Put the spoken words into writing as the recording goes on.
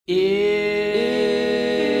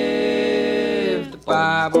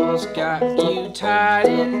Bible's got you tied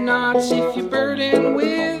in knots. If you're burdened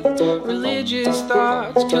with religious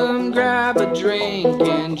thoughts, come grab a drink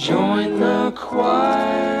and join the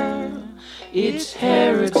choir. It's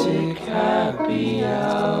Heretic Happy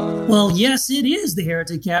Hour. Well, yes, it is the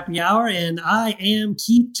Heretic Happy Hour, and I am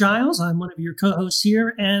Keith Giles. I'm one of your co-hosts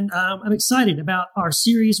here, and I'm excited about our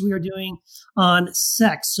series we are doing on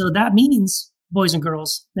sex. So that means, boys and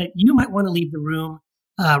girls, that you might want to leave the room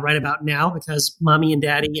right about now, because mommy and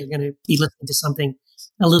daddy are going to be listening to something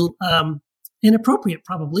a little inappropriate,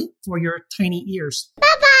 probably, for your tiny ears.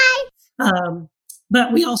 Bye-bye!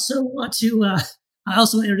 But we also want to... I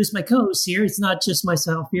also introduce my co-hosts here. It's not just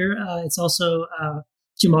myself here. It's also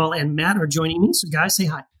Jamal and Matt are joining me. So guys, say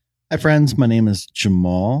hi. Hi, friends. My name is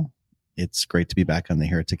Jamal. It's great to be back on the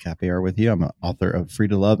Heretic Happy Hour with you. I'm an author of Free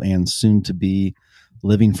to Love and soon to be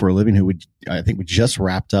Living for a Living, I think we just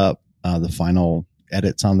wrapped up the final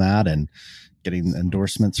edits on that and getting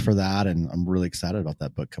endorsements for that. And I'm really excited about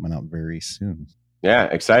that book coming out very soon. Yeah,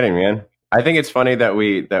 exciting, man. I think it's funny that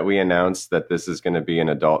we announced that this is going to be an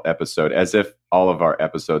adult episode, as if all of our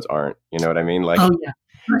episodes aren't. You know what I mean? Like, oh yeah,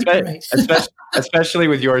 right. especially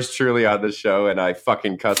with yours truly on the show, and I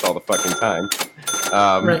fucking cuss all the fucking time.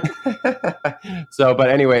 Right. So, but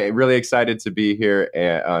anyway, really excited to be here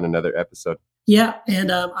on another episode. Yeah,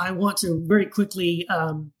 and I want to very quickly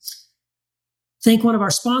thank one of our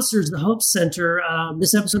sponsors, the Hope Center.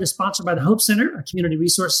 This episode is sponsored by the Hope Center, a community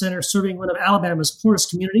resource center serving one of Alabama's poorest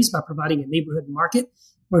communities by providing a neighborhood market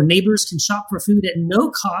where neighbors can shop for food at no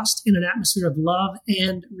cost in an atmosphere of love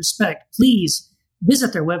and respect. Please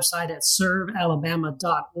visit their website at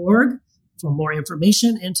servealabama.org for more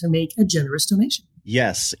information and to make a generous donation.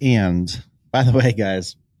 Yes, and by the way,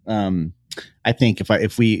 guys, I think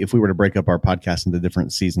if we were to break up our podcast into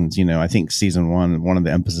different seasons, I think season one of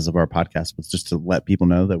the emphasis of our podcast was just to let people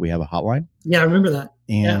know that we have a hotline. Yeah, I remember that.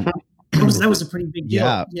 And that was a pretty big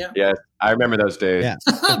deal. Yeah, I remember those days. Yeah.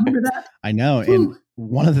 Remember that? I know. Whew. And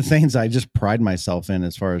one of the things I just pride myself in,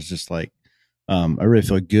 as far as just like, I really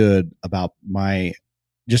feel good about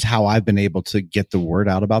just how I've been able to get the word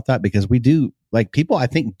out about that, because we do, like, people I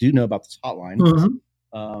think do know about this hotline.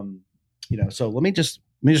 Mm-hmm. So let me just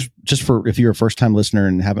for, if you're a first time listener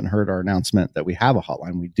and haven't heard our announcement that we have a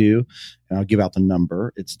hotline, we do. And I'll give out the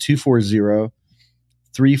number. It's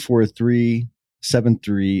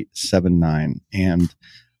 240-343-7379. And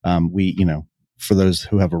for those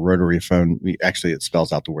who have a rotary phone, it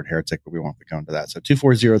spells out the word heretic, but we won't go into that. So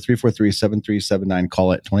 240-343-7379,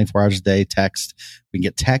 call it 24 hours a day, text. We can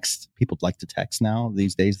get text. People like to text now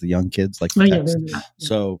these days. The young kids like to text.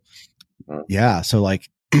 Yeah. So like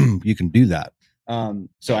you can do that.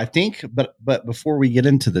 So I think, but before we get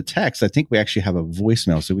into the text, I think we actually have a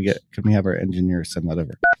voicemail. So can we have our engineer send that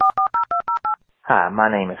over? Hi, my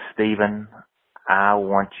name is Stephen. I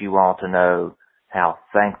want you all to know how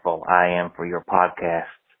thankful I am for your podcasts.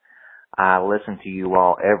 I listen to you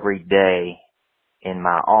all every day in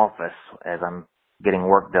my office as I'm getting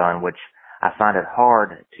work done, which I find it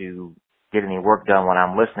hard to get any work done when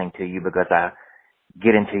I'm listening to you because I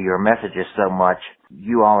get into your messages so much.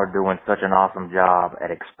 You all are doing such an awesome job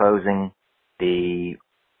at exposing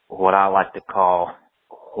what I like to call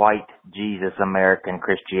white Jesus American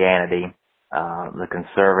Christianity, the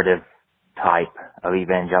conservative type of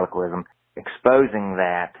evangelicalism, exposing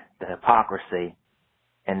the hypocrisy,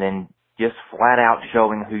 and then just flat out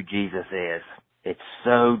showing who Jesus is. It's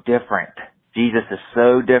so different. Jesus is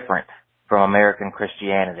so different from American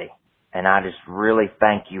Christianity. And I just really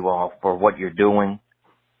thank you all for what you're doing,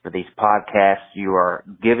 for these podcasts. You are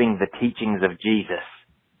giving the teachings of Jesus,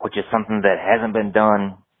 which is something that hasn't been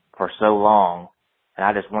done for so long. And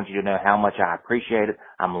I just want you to know how much I appreciate it.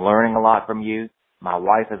 I'm learning a lot from you. My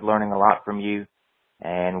wife is learning a lot from you.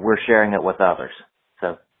 And we're sharing it with others.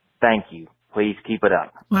 So thank you. Please keep it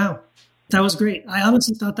up. Wow. That was great. I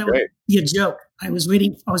honestly thought that would be a joke. I was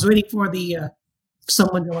waiting for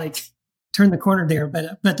someone to like turn the corner there,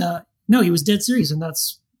 but no, he was dead serious, and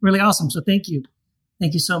that's really awesome. So thank you.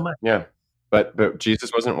 Thank you so much. Yeah. But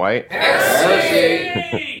Jesus wasn't white.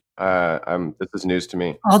 This is news to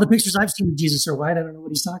me. All the pictures I've seen of Jesus are white. I don't know what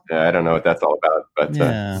he's talking about. Yeah, I don't know what that's all about. But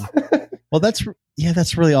yeah. Well, that's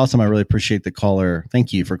really awesome. I really appreciate the caller.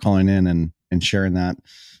 Thank you for calling in and sharing that.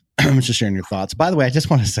 Just sharing your thoughts. By the way, I just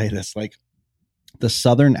want to say this, like the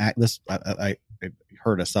Southern I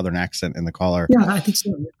heard a Southern accent in the caller. Yeah, I think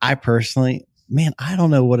so. I personally, man, I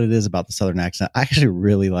don't know what it is about the Southern accent. I actually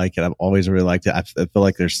really like it. I've always really liked it. I feel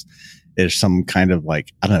like there's some kind of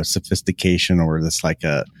like, I don't know, sophistication or this like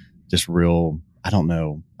a just real, I don't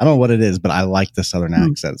know what it is, but I like the Southern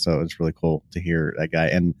accent. So it's really cool to hear that guy.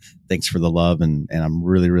 And thanks for the love. And I'm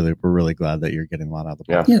we're really glad that you're getting a lot out of the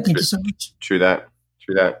podcast. Yeah, thank you so much. True that.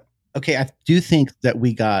 Okay, I do think that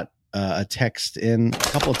we got a text in, a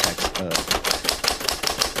couple of texts.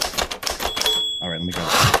 All right, let me go.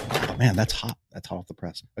 Oh man, that's hot. That's hot off the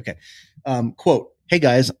press. Okay. Quote, "Hey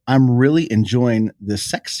guys, I'm really enjoying this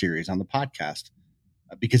sex series on the podcast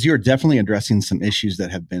because you are definitely addressing some issues that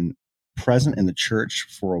have been present in the church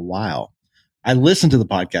for a while. I listen to the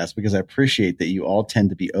podcast because I appreciate that you all tend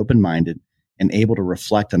to be open-minded and able to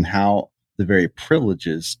reflect on how the very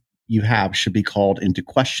privileges you have should be called into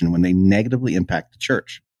question when they negatively impact the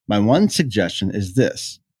church. My one suggestion is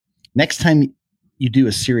this. Next time you do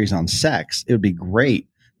a series on sex, it would be great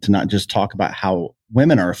to not just talk about how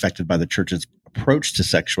women are affected by the church's approach to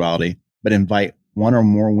sexuality, but invite one or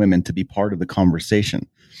more women to be part of the conversation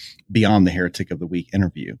beyond the Heretic of the Week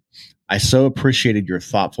interview. I so appreciated your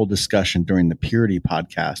thoughtful discussion during the Purity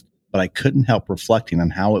podcast, but I couldn't help reflecting on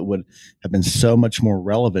how it would have been so much more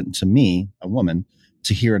relevant to me, a woman,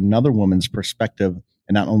 to hear another woman's perspective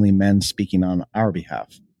and not only men speaking on our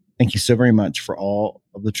behalf. Thank you so very much for all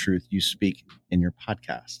of the truth you speak in your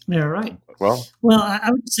podcast." All right. Well, I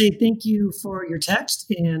would say thank you for your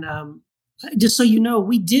text. And just so you know,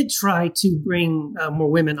 we did try to bring more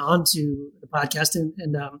women onto the podcast.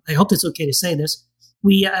 And I hope it's okay to say this.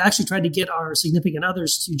 We actually tried to get our significant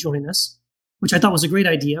others to join us, which I thought was a great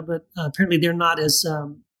idea. But apparently they're not as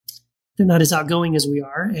outgoing as we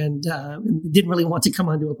are, and didn't really want to come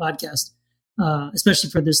onto a podcast,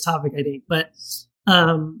 especially for this topic, I think. But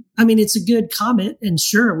I mean, it's a good comment, and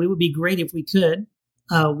sure, we would be great if we could.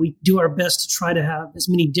 We do our best to try to have as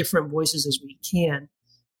many different voices as we can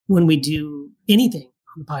when we do anything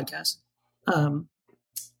on the podcast.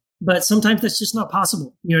 But sometimes that's just not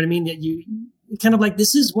possible. You know what I mean? That you kind of like,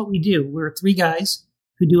 this is what we do. We're three guys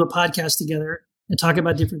who do a podcast together and talk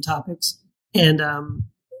about different topics. And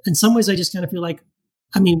in some ways, I just kind of feel like,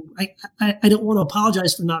 I mean, I don't want to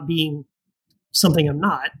apologize for not being something I'm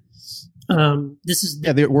not. This is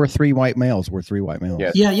we're three white males.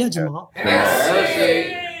 Yes. Yeah, Jamal.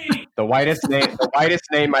 The whitest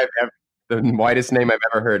name I've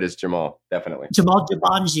ever heard is Jamal. Definitely. Jamal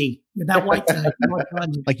Jabanji. You're that white guy. Jamal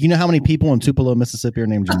Jabanji. Like, you know how many people in Tupelo, Mississippi are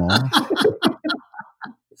named Jamal?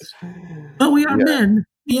 But we are men.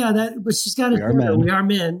 Yeah, but she's got it. We are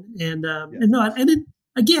men. And then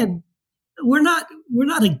again, we're not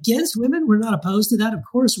against women. We're not opposed to that. Of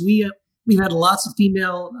course, we've had lots of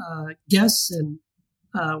female guests, and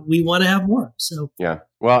we want to have more. So yeah.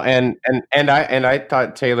 Well, and I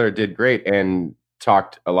thought Taylor did great and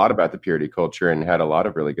talked a lot about the purity culture and had a lot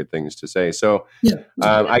of really good things to say. So yeah,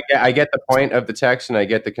 I get the point of the text, and I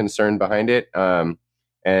get the concern behind it.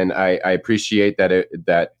 And I appreciate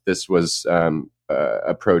that this was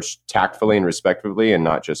approached tactfully and respectfully, and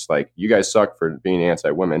not just like, you guys suck for being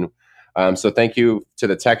anti-women. So thank you to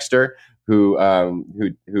the texter who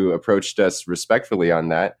approached us respectfully on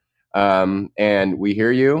that. And we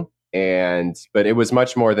hear you. But it was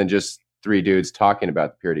much more than just three dudes talking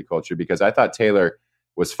about the purity culture, because I thought Taylor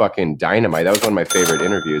was fucking dynamite. That was one of my favorite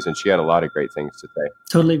interviews, and she had a lot of great things to say.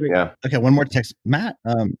 Totally agree. Yeah. Okay, one more text, Matt.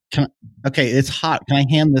 It's hot. Can I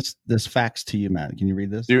hand this fax to you, Matt? Can you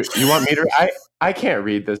read this? You want me to? I can't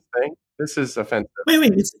read this thing. This is offensive.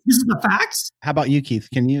 Wait. This is the fax? How about you, Keith?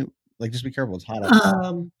 Can you just be careful? It's hot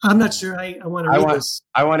out. I'm not sure. I want to read this.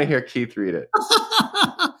 I want to hear Keith read it.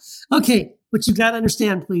 Okay, but you got to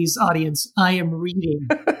understand, please, audience. I am reading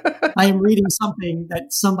something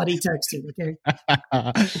that somebody texted. Okay,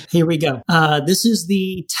 here we go. This is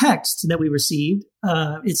the text that we received.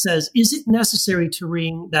 It says, "Is it necessary to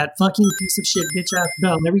ring that fucking piece of shit bitch ass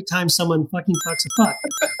bell every time someone fucking fucks a fuck?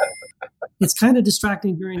 It's kind of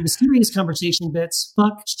distracting during the serious conversation bits.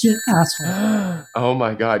 Fuck, shit, asshole." Oh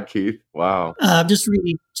my God, Keith! Wow. Just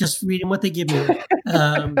reading what they give me.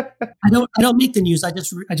 I don't make the news. I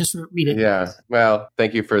just read it. Yeah. Well,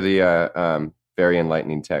 thank you for the very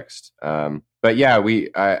enlightening text. But yeah,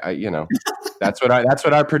 that's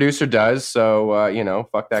what our producer does. So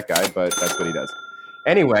fuck that guy, but that's what he does.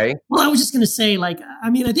 Anyway. Well, I was just going to say, I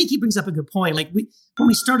think he brings up a good point. Like when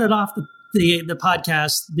we started off the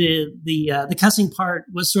podcast, the cussing part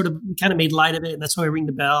was sort of, we kind of made light of it, and that's why we ring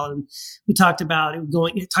the bell. And we talked about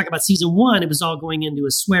about season 1. It was all going into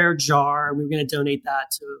a swear jar, and we were going to donate that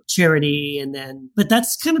to charity. But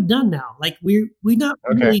that's kind of done now. Like we're not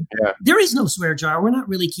really. Yeah. There is no swear jar. We're not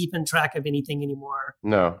really keeping track of anything anymore.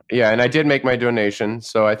 No. Yeah, and I did make my donation,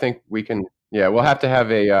 so I think we can Yeah, we'll have to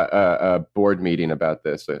have a board meeting about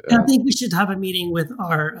this. I think we should have a meeting with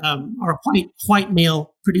our white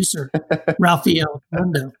male producer, Raphael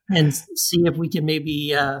Mundo, and see if we can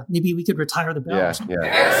maybe we could retire the bell.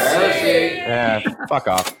 Yeah, fuck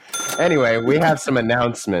off. Anyway, we have some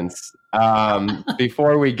announcements.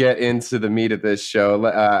 Before we get into the meat of this show,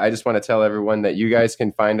 I just want to tell everyone that you guys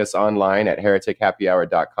can find us online at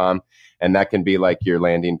heretichappyhour.com. And that can be like your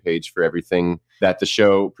landing page for everything that the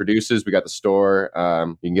show produces. We got the store.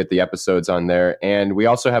 You can get the episodes on there. And we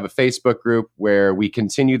also have a Facebook group where we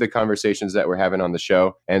continue the conversations that we're having on the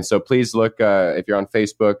show. And so please look, if you're on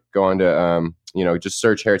Facebook, go on to, just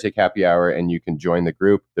search Heretic Happy Hour and you can join the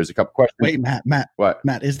group. There's a couple questions. Wait, Matt. What?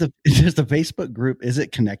 Matt, is the Facebook group, is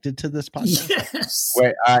it connected to this podcast? Yes.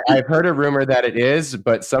 Wait, I've heard a rumor that it is,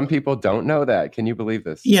 but some people don't know that. Can you believe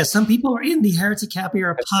this? Yeah, some people are in the Heretic Happy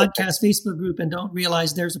Hour podcast Facebook group and don't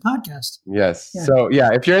realize there's a podcast. Yes. Yeah. So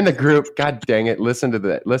yeah, if you're in the group, God dang it, listen to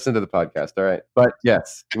the podcast. All right. But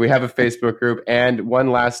yes, we have a Facebook group. And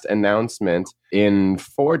one last announcement: in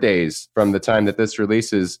 4 days from the time that this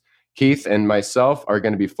releases, Keith and myself are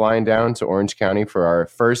going to be flying down to Orange County for our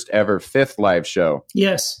first ever 5th live show.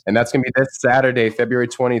 Yes. And that's going to be this Saturday, February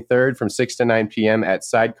 23rd from 6 to 9 p.m. at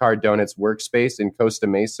Sidecar Donuts Workspace in Costa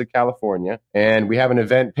Mesa, California. And we have an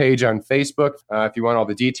event page on Facebook if you want all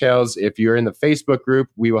the details. If you're in the Facebook group,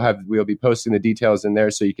 we'll be posting the details in there,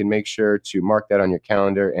 so you can make sure to mark that on your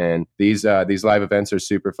calendar. And these live events are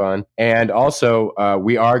super fun. And also,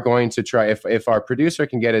 we are going to try, if our producer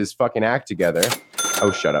can get his fucking act together.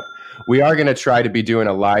 Oh, shut up. We are going to try to be doing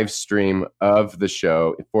a live stream of the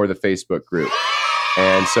show for the Facebook group.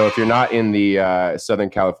 And so if you're not in the Southern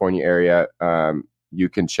California area, you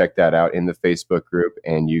can check that out in the Facebook group,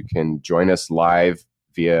 and you can join us live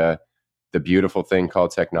via the beautiful thing called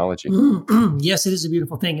technology. Yes, it is a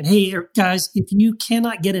beautiful thing. And hey, guys, if you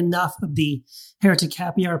cannot get enough of the Heretic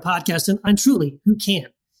Happy Hour podcast, and truly, who can?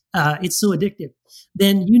 It's so addictive.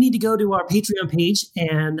 Then you need to go to our Patreon page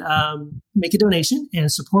and make a donation and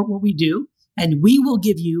support what we do. And we will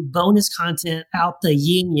give you bonus content out the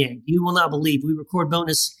yin yang. You will not believe. We record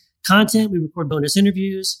bonus content. We record bonus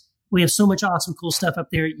interviews. We have so much awesome, cool stuff up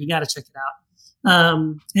there. You got to check it out.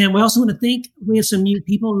 And we also want to thank, we have some new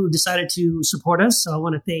people who decided to support us. So I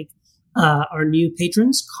want to thank our new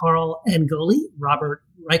patrons, Carl Angoli, Robert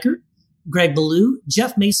Reichert, Greg Ballou,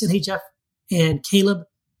 Jeff Mason. Hey, Jeff. And Caleb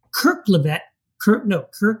Kirkfleet. I'm going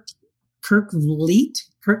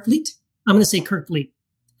to say Kirkfleet.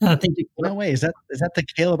 Thank you. No way. Is that the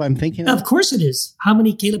Caleb I'm thinking of? Of course it is. How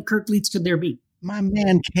many Caleb Kirkfleets could there be? My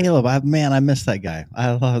man, Caleb. I miss that guy.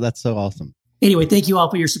 I love that's so awesome. Anyway, thank you all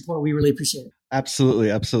for your support. We really appreciate it. Absolutely.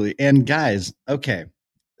 And guys, okay.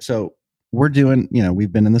 So we're doing,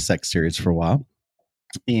 we've been in the sex series for a while,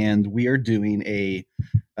 and we are doing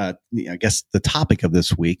I guess the topic of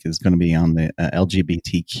this week is going to be on the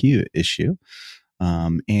LGBTQ issue.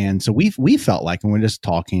 And so we felt like, and we're just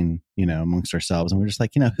talking, amongst ourselves, and we're just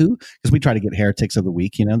like, who, because we try to get heretics of the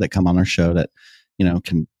week, that come on our show that,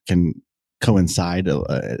 can coincide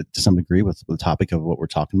to some degree with the topic of what we're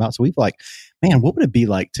talking about. So we've like, man, what would it be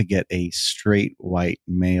like to get a straight white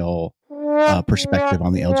male perspective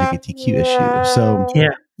on the LGBTQ issue? So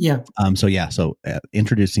So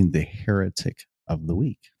introducing the heretic of the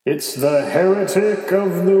week. It's the heretic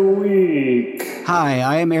of the week. Hi,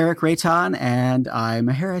 I am Eric Reitan, and I'm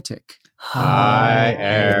a heretic. Hi,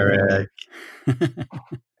 Eric.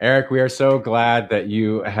 Eric, we are so glad that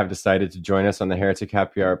you have decided to join us on the Heretic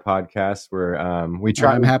Happy Hour podcast.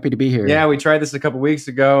 I'm happy to be here. Yeah, we tried this a couple weeks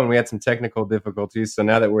ago, and we had some technical difficulties. So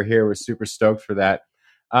now that we're here, we're super stoked for that.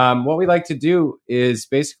 What we like to do is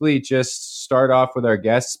basically just start off with our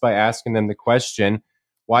guests by asking them the question,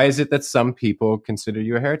 why is it that some people consider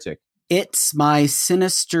you a heretic? It's my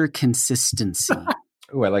sinister consistency.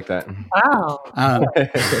 Ooh, I like that. Wow.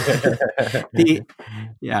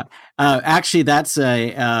 Actually, that's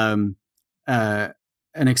an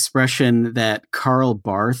expression that Karl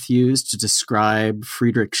Barth used to describe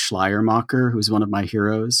Friedrich Schleiermacher, who's one of my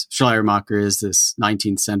heroes. Schleiermacher is this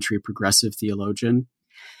 19th century progressive theologian.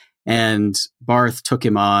 And Barth took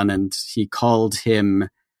him on, and he called him,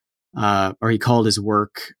 he called his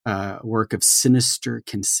work a work of sinister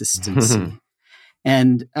consistency.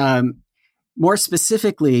 And more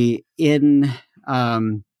specifically, throughout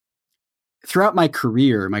my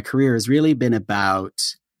career has really been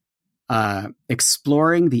about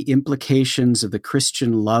exploring the implications of the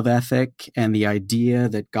Christian love ethic and the idea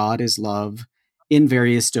that God is love in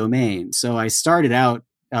various domains. So I started out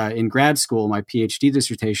in grad school. My PhD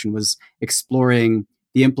dissertation was exploring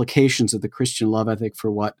the implications of the Christian love ethic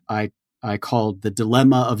for what I called the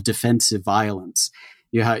dilemma of defensive violence.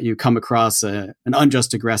 you come across an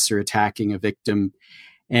unjust aggressor attacking a victim,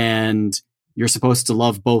 and you're supposed to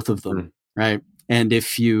love both of them, right? And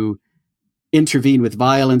if you intervene with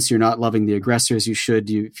violence, you're not loving the aggressor as you should.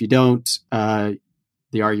 If you don't,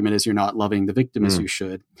 the argument is you're not loving the victim as you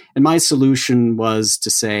should. And my solution was to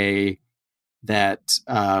say that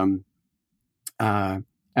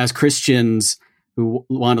as Christians who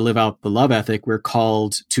want to live out the love ethic, we're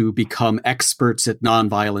called to become experts at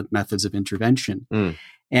nonviolent methods of intervention.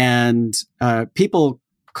 And people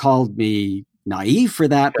called me naive for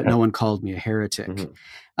that, but no one called me a heretic.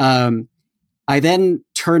 I then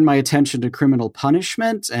turned my attention to criminal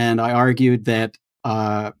punishment, and I argued that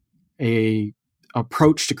a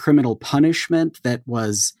approach to criminal punishment that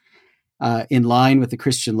was in line with the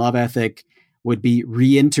Christian love ethic would be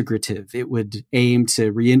reintegrative. It would aim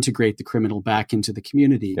to reintegrate the criminal back into the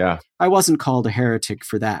community. Yeah. I wasn't called a heretic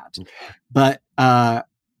for that, but I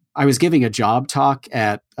was giving a job talk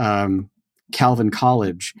at Calvin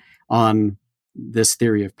College on this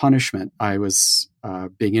theory of punishment. I was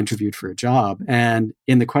being interviewed for a job, and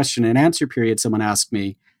in the question and answer period, someone asked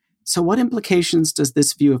me, so what implications does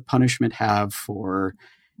this view of punishment have for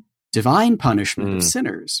divine punishment of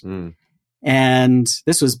sinners? And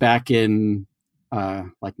this was back in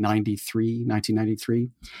like 1993.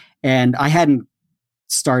 And I hadn't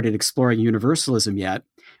started exploring universalism yet,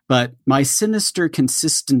 but my sinister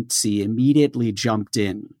consistency immediately jumped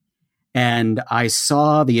in. And I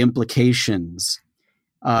saw the implications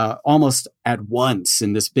almost at once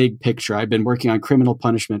in this big picture. I've been working on criminal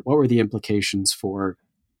punishment. What were the implications for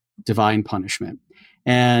divine punishment?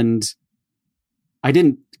 And I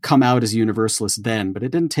didn't come out as a universalist then, but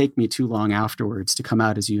it didn't take me too long afterwards to come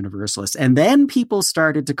out as a universalist. And then people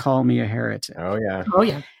started to call me a heretic. Oh, yeah. Oh,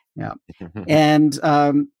 yeah. Yeah. And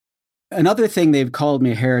another thing they've called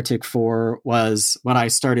me a heretic for was when I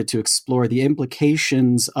started to explore the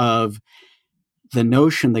implications of the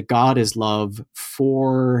notion that God is love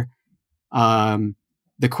for the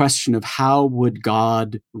question of how would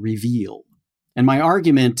God reveal. And my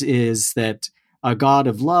argument is that a God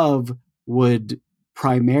of love would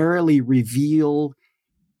primarily reveal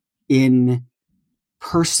in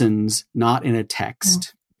persons, not in a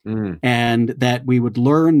text. And that we would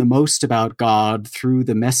learn the most about God through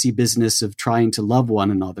the messy business of trying to love one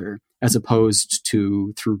another, as opposed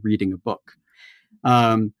to through reading a book.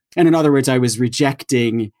 And in other words, I was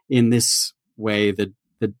rejecting in this way the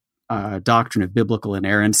doctrine of biblical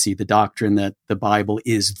inerrancy, the doctrine that the Bible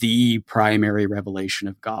is the primary revelation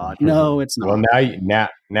of God. No, it's not. Well,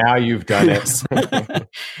 now you've done it.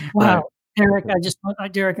 Wow. Derek, I just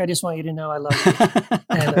want you to know I love you.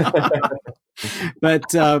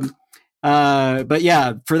 But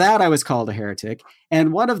yeah, for that I was called a heretic.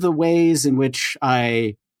 And one of the ways in which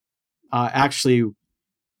I actually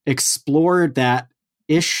explored that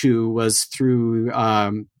issue was through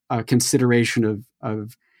a consideration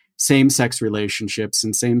of same-sex relationships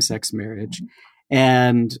and same-sex marriage.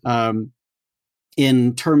 And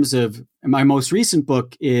in terms of my most recent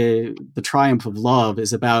book, The Triumph of Love,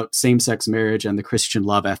 is about same-sex marriage and the Christian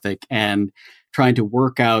love ethic, and trying to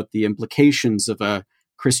work out the implications of a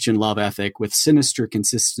Christian love ethic with sinister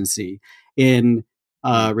consistency in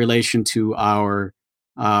relation to our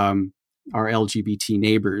LGBT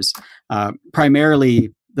neighbors.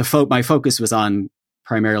 Primarily, my focus was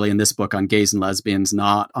primarily in this book on gays and lesbians,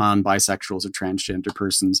 not on bisexuals or transgender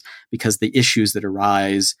persons, because the issues that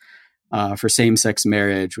arise for same-sex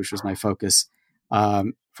marriage, which was my focus,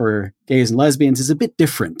 for gays and lesbians is a bit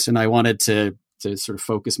different. And I wanted to sort of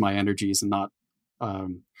focus my energies and not, but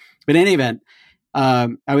in any event,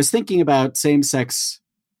 I was thinking about same-sex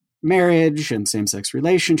marriage and same-sex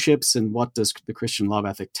relationships and what does the Christian love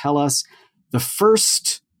ethic tell us. The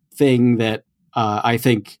first thing that I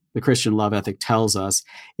think the Christian love ethic tells us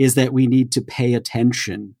is that we need to pay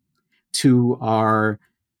attention to our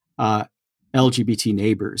LGBT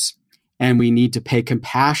neighbors. And we need to pay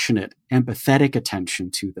compassionate, empathetic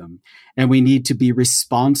attention to them. And we need to be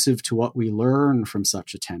responsive to what we learn from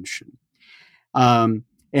such attention. And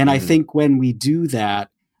I think when we do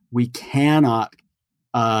that, we cannot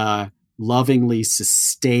lovingly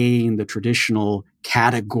sustain the traditional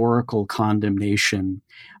categorical condemnation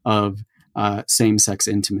of same-sex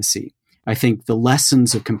intimacy. I think the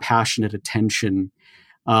lessons of compassionate attention,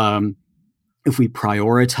 if we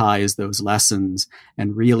prioritize those lessons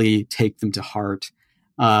and really take them to heart,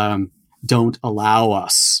 don't allow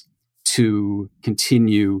us to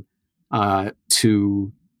continue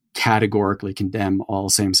to categorically condemn all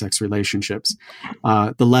same-sex relationships.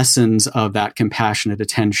 The lessons of that compassionate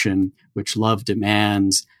attention, which love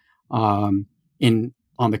demands, on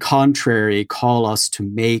the contrary, call us to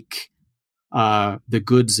make the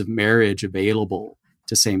goods of marriage available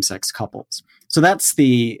to same-sex couples. So that's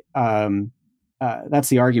the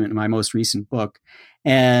argument in my most recent book.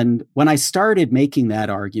 And when I started making that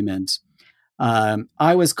argument,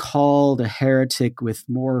 I was called a heretic with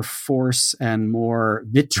more force and more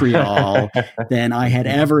vitriol than I had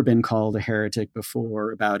ever been called a heretic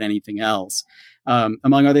before about anything else.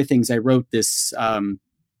 Among other things, I wrote this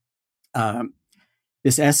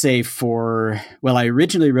essay I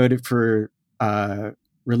originally wrote it for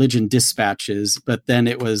Religion Dispatches, but then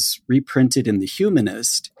it was reprinted in The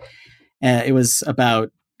Humanist. It was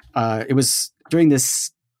during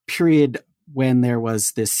this period when there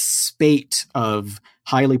was this spate of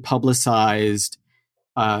highly publicized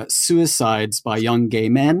suicides by young gay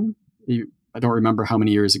men. I don't remember how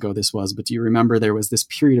many years ago this was, but do you remember there was this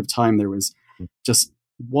period of time there was just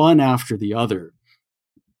one after the other?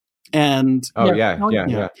 And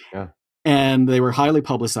yeah. And they were highly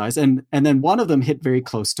publicized. And then one of them hit very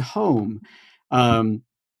close to home. In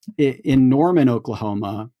Norman,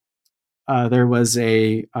 Oklahoma, there was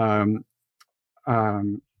the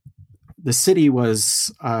city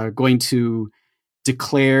was going to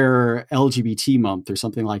declare LGBT month or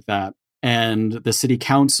something like that. And the city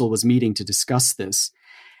council was meeting to discuss this.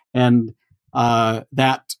 And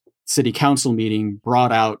that city council meeting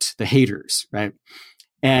brought out the haters, right?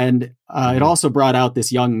 And it also brought out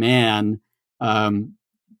this young man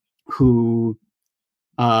who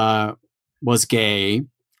was gay.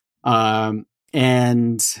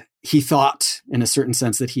 And he thought, in a certain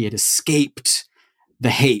sense, that he had escaped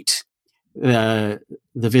the hate, the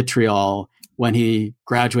vitriol, when he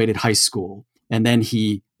graduated high school. And then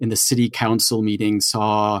he, in the city council meeting,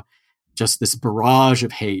 saw just this barrage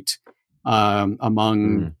of hate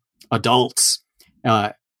among adults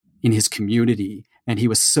in his community. And he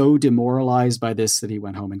was so demoralized by this that he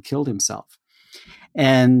went home and killed himself.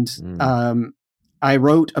 And I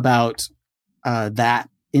wrote about that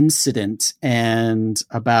incident and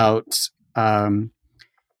about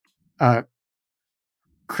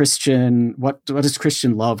Christian, what does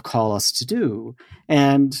Christian love call us to do?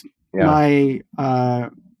 And my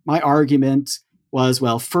argument was,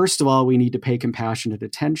 well, first of all, we need to pay compassionate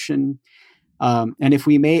attention, and if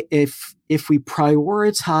we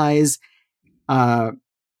prioritize the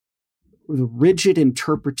rigid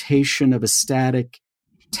interpretation of a static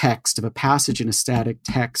text, of a passage in a static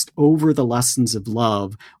text, over the lessons of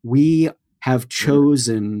love, we have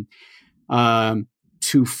chosen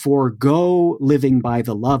to forego living by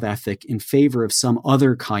the love ethic in favor of some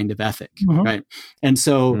other kind of ethic, right? And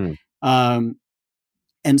so,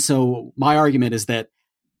 my argument is that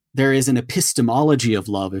there is an epistemology of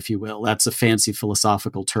love, if you will. That's a fancy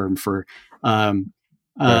philosophical term for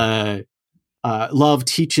love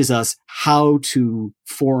teaches us how to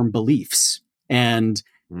form beliefs, and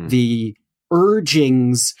the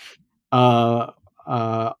urgings that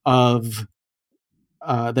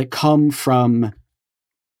come from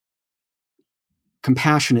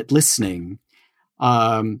compassionate listening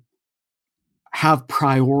have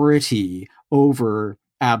priority over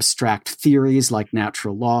abstract theories like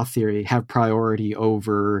natural law theory, have priority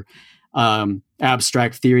over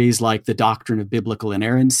abstract theories like the doctrine of biblical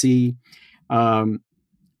inerrancy. When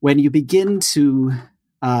you begin to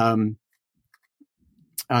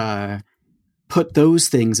put those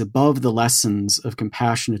things above the lessons of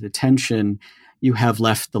compassionate attention, you have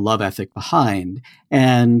left the love ethic behind.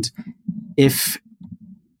 And if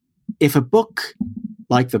a book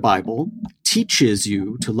like the Bible teaches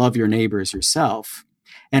you to love your neighbor as yourself,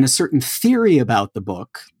 and a certain theory about the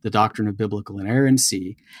book, the doctrine of biblical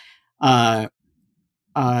inerrancy,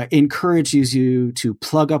 encourages you to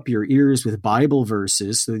plug up your ears with Bible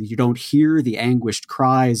verses so that you don't hear the anguished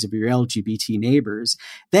cries of your LGBT neighbors,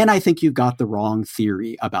 then I think you've got the wrong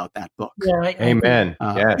theory about that book. Yeah, Amen.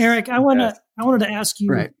 Yes. Eric, I wanted to ask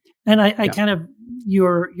you, right. And I kind of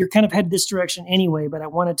you're kind of headed this direction anyway, but I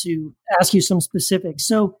wanted to ask you some specifics.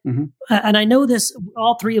 So, and I know this,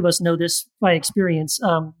 all three of us know this by experience.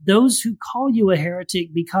 Those who call you a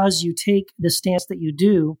heretic because you take the stance that you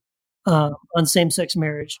do on same-sex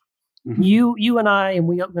marriage, you and I, and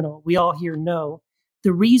we all here know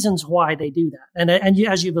the reasons why they do that. And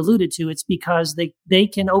as you've alluded to, it's because they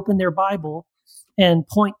can open their Bible and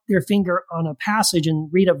point their finger on a passage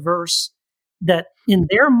and read a verse that in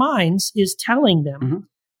their minds is telling them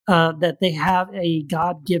that they have a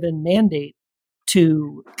God-given mandate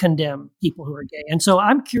to condemn people who are gay. And so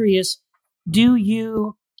I'm curious, do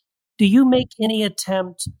you make any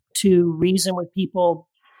attempt to reason with people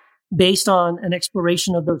based on an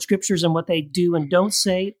exploration of those scriptures and what they do and don't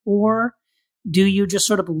say, or do you just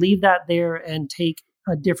sort of leave that there and take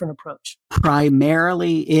a different approach?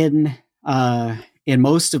 Primarily in in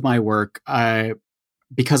most of my work,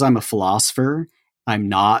 because I'm a philosopher, I'm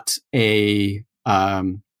not a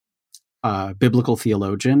biblical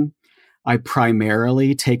theologian. I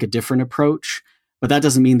primarily take a different approach, but that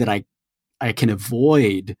doesn't mean that I can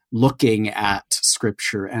avoid looking at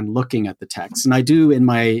scripture and looking at the text. And I do in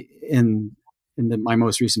my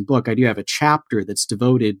most recent book, I do have a chapter that's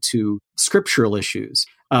devoted to scriptural issues,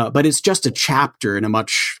 but it's just a chapter in a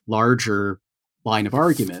much larger line of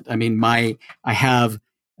argument. I mean, I have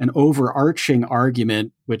an overarching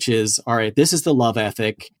argument, which is, all right, this is the love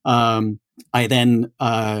ethic. I then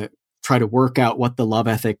try to work out what the love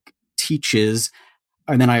ethic teaches,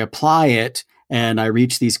 and then I apply it, and I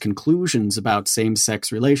reach these conclusions about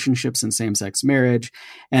same-sex relationships and same-sex marriage.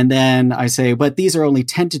 And then I say, but these are only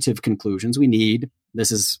tentative conclusions.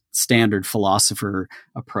 This is standard philosopher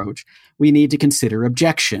approach, we need to consider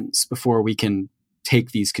objections before we can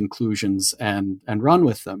take these conclusions and run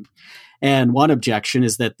with them. And one objection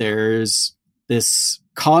is that there's this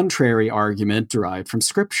contrary argument derived from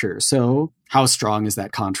scripture. So how strong is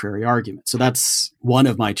that contrary argument? So that's one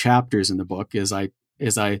of my chapters in the book is I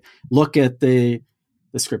look at the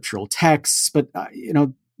scriptural texts, but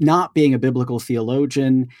not being a biblical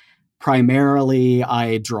theologian, primarily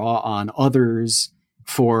I draw on others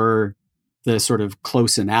for the sort of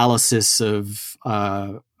close analysis of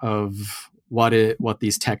what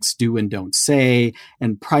these texts do and don't say.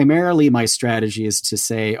 And primarily my strategy is to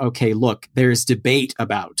say, okay, look, there's debate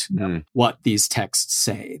about what these texts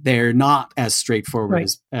say. They're not as straightforward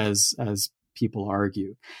as people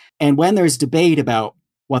argue. And when there's debate about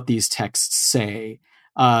what these texts say,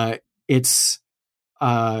 it's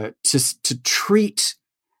just to treat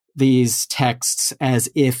these texts as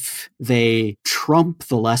if they trump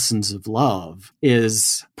the lessons of love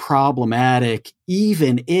is problematic,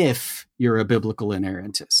 even if you're a biblical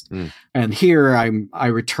inerrantist. And here I'm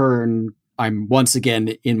once again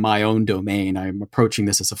in my own domain. I'm approaching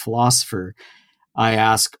this as a philosopher. I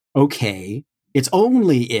ask, okay, it's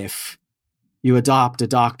only if you adopt a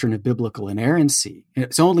doctrine of biblical inerrancy.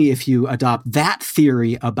 It's only if you adopt that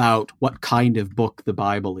theory about what kind of book the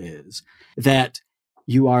Bible is that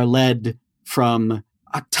you are led from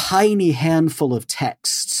a tiny handful of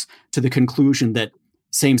texts to the conclusion that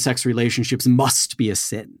same-sex relationships must be a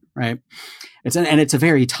sin, right? It's a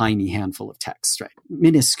very tiny handful of texts, right?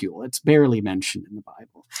 Minuscule. It's barely mentioned in the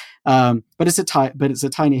Bible, but it's a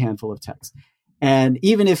tiny handful of texts. And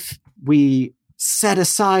even if we set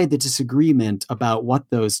aside the disagreement about what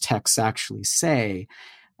those texts actually say,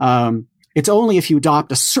 it's only if you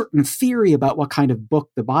adopt a certain theory about what kind of book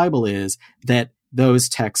the Bible is that those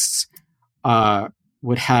texts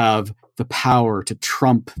would have the power to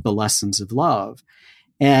trump the lessons of love.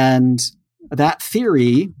 And that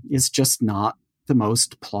theory is just not the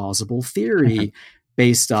most plausible theory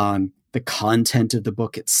based on the content of the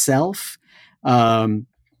book itself, and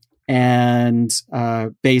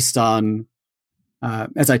based on,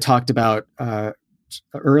 as I talked about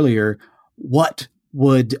earlier, how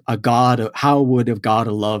would a God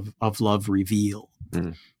of love reveal?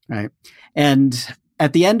 Right. And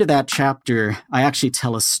at the end of that chapter, I actually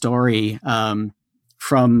tell a story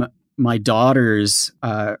from my daughter's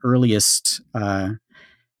earliest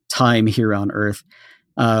time here on Earth,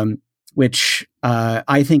 which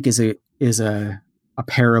I think is a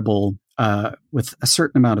parable with a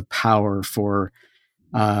certain amount of power for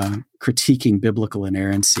critiquing biblical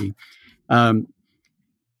inerrancy.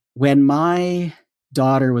 When my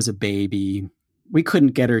daughter was a baby, we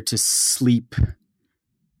couldn't get her to sleep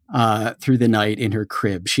through the night in her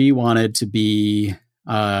crib. She wanted to be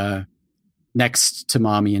next to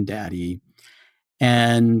mommy and daddy.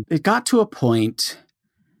 And it got to a point,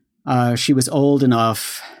 she was old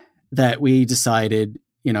enough that we decided,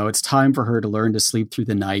 it's time for her to learn to sleep through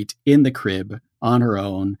the night in the crib on her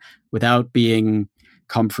own without being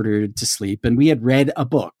comforted to sleep. And we had read a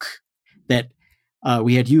book that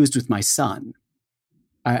we had used with my son.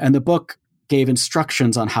 And the book gave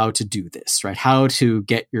instructions on how to do this, right? How to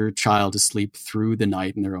get your child to sleep through the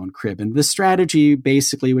night in their own crib. And the strategy,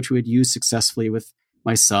 basically, which we had used successfully with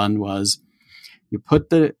my son, was you put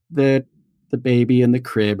the baby in the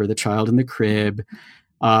crib or the child in the crib.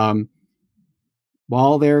 While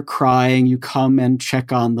they're crying, you come and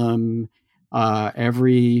check on them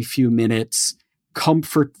every few minutes,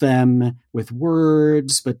 comfort them with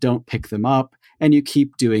words, but don't pick them up. And you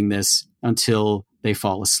keep doing this until they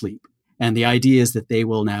fall asleep. And the idea is that they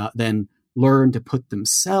will now then learn to put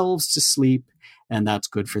themselves to sleep, and that's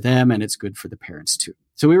good for them, and it's good for the parents too.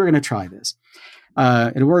 So we were going to try this.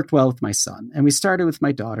 It worked well with my son, and we started with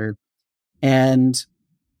my daughter. And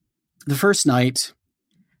the first night,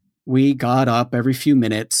 we got up every few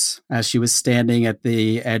minutes as she was standing at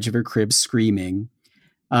the edge of her crib screaming,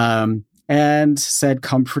 and said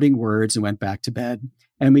comforting words and went back to bed.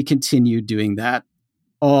 And we continued doing that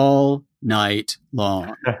all night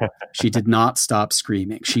long. She did not stop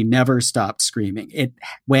screaming. She never stopped screaming. It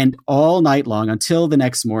went all night long until the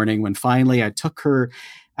next morning, when finally I took her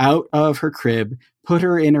out of her crib, put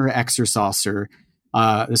her in her exerciser.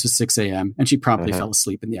 This was 6 a.m. and she promptly fell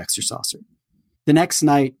asleep in the exerciser. The next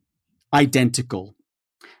night, identical.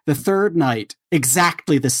 The third night,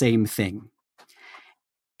 exactly the same thing.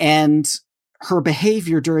 And her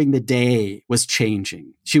behavior during the day was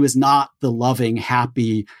changing. She was not the loving,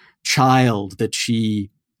 happy child that she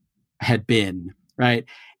had been, right?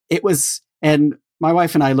 It was, and my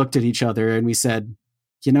wife and I looked at each other and we said,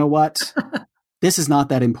 you know what? This is not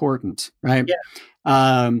that important, right?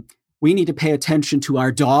 Yeah. We need to pay attention to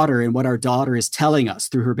our daughter and what our daughter is telling us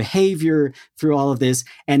through her behavior, through all of this,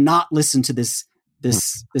 and not listen to this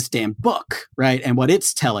damn book, right? And what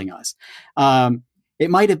it's telling us. It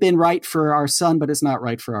might have been right for our son, but it's not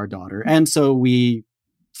right for our daughter. And so we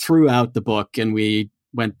threw out the book and we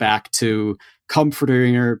went back to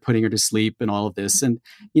comforting her, putting her to sleep and all of this. And,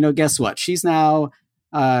 guess what? She's now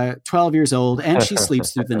 12 years old and she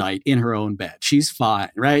sleeps through the night in her own bed. She's fine,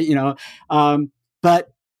 right?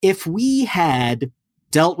 But if we had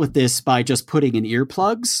dealt with this by just putting in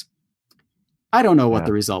earplugs, I don't know what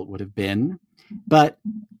the result would have been, but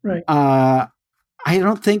I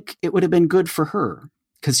don't think it would have been good for her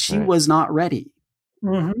because she was not ready.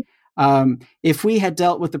 Mm-hmm. If we had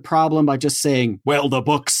dealt with the problem by just saying, well, the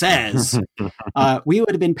book says, we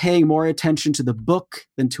would have been paying more attention to the book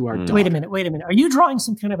than to our daughter. Wait a minute. Are you drawing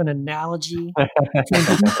some kind of an analogy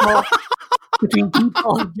between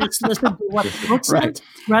people who just listen to what the book says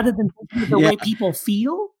rather than the way people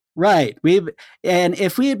feel? Right. And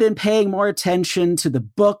if we had been paying more attention to the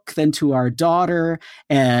book than to our daughter,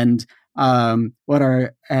 and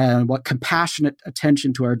what compassionate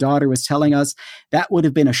attention to our daughter was telling us, that would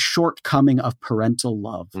have been a shortcoming of parental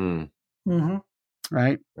love. Mm-hmm.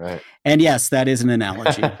 Right. And yes, that is an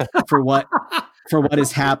analogy for what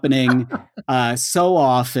is happening so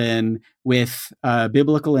often with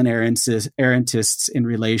biblical inerrantists in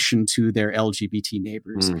relation to their LGBT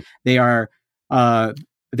neighbors. They are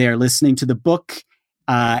listening to the book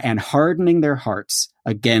and hardening their hearts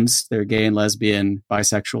against their gay and lesbian,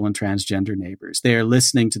 bisexual, and transgender neighbors. They are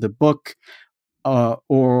listening to the book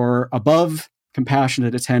or above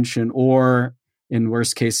compassionate attention, or in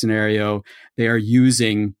worst case scenario, they are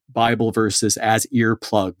using Bible verses as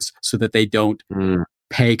earplugs so that they don't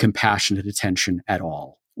pay compassionate attention at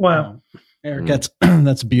all. Wow. Eric,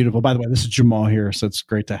 that's beautiful. By the way, this is Jamal here, so it's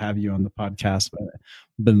great to have you on the podcast.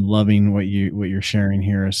 I've been loving what you're sharing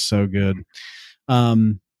here. Is so good.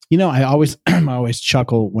 I always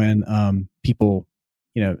chuckle when people,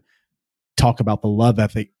 talk about the love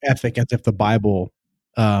ethic as if the Bible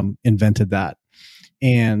invented that.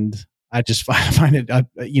 And I just find it, I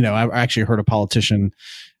actually heard a politician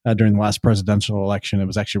during the last presidential election. It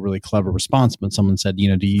was actually a really clever response, but someone said,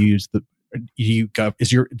 does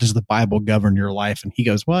the Bible govern your life? And he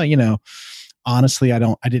goes, well, honestly, I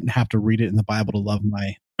didn't have to read it in the Bible to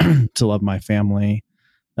love my family.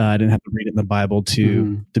 I didn't have to read it in the Bible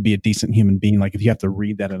to be a decent human being. Like, if you have to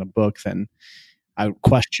read that in a book, then I would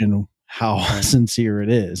question how sincere it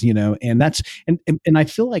is, and that's, and I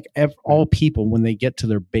feel like all people, when they get to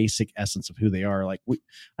their basic essence of who they are, like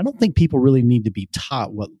I don't think people really need to be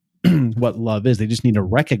taught what love is. They just need to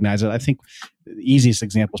recognize it. I think the easiest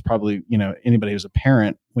example is probably, anybody who's a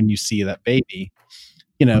parent, when you see that baby,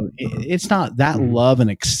 it's not that love and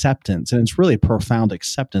acceptance, and it's really profound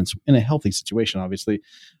acceptance in a healthy situation. Obviously,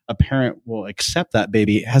 a parent will accept that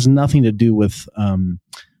baby. It has nothing to do with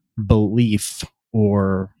belief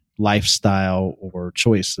or lifestyle or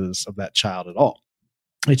choices of that child at all.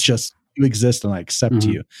 It's just, you exist and I accept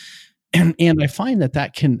you. And I find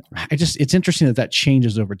it's interesting that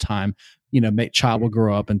changes over time. Child will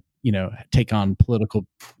grow up and, take on political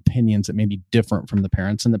opinions that may be different from the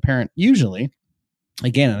parents, and the parent usually,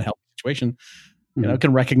 again, in a healthy situation,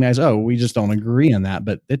 can recognize, we just don't agree on that,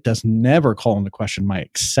 but it does never call into question my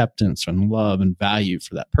acceptance and love and value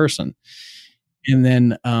for that person. And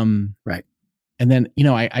then, And then,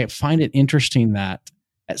 I find it interesting that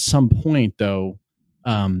at some point, though,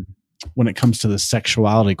 when it comes to the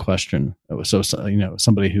sexuality question, so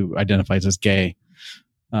somebody who identifies as gay,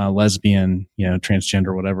 lesbian,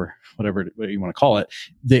 transgender, whatever you want to call it,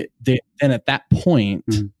 then at that point,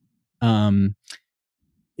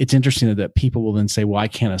 it's interesting that people will then say, well, I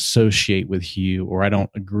can't associate with you, or I don't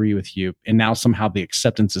agree with you. And now somehow the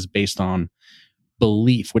acceptance is based on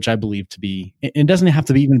belief, which I believe to be, it doesn't have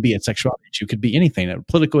to even be a sexuality issue. It could be anything, a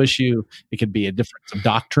political issue. It could be a difference of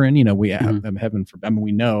doctrine. We have heaven for,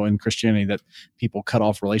 we know in Christianity that people cut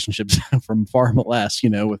off relationships from far less,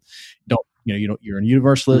 with you're a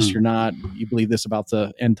universalist, you're not, you believe this about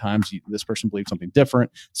the end times, this person believes something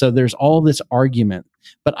different. So there's all this argument,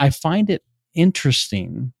 but I find it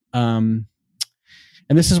interesting. And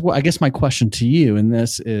this is what, I guess my question to you, and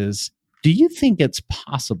this is, do you think it's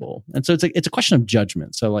possible? And so it's a question of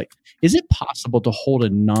judgment. So is it possible to hold a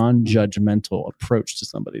non-judgmental approach to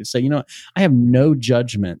somebody to say, I have no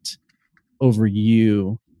judgment over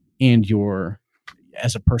you and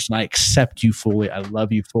as a person, I accept you fully, I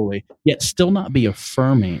love you fully, yet still not be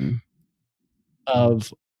affirming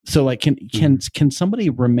of, so can somebody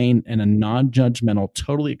remain in a non-judgmental,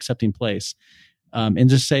 totally accepting place, and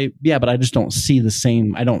just say, yeah, but I just don't see the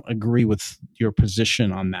same, I don't agree with your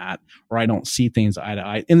position on that, or I don't see things eye to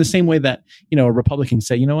eye, in the same way that, a Republican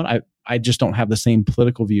say, I just don't have the same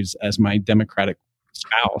political views as my Democratic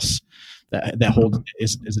spouse that holds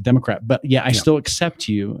is a Democrat, but I still accept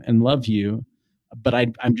you and love you, but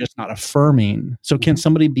I'm just not affirming. So can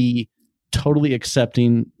somebody be totally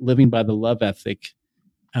accepting, living by the love ethic,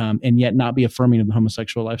 and yet not be affirming of the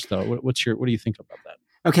homosexual lifestyle? What do you think about that?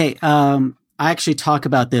 Okay. I actually talk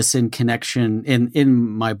about this in connection in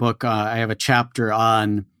my book. I have a chapter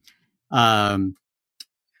on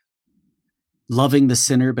loving the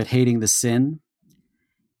sinner but hating the sin,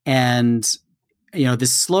 and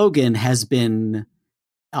this slogan has been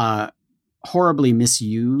horribly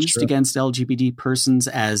misused against LGBT persons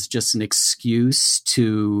as just an excuse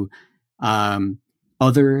to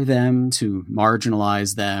other them, to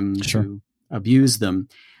marginalize them, to abuse them.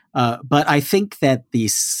 But I think that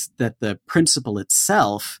the principle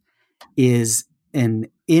itself is an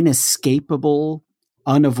inescapable,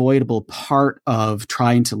 unavoidable part of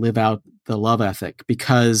trying to live out the love ethic,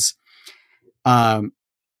 because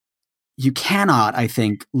you cannot, I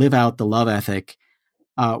think, live out the love ethic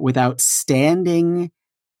without standing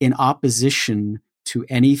in opposition to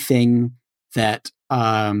anything that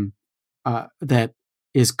that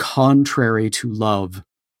is contrary to love.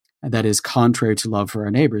 That is contrary to love for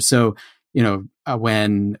our neighbors. So,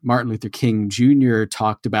 when Martin Luther King Jr.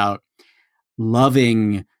 talked about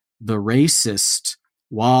loving the racist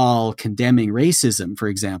while condemning racism, for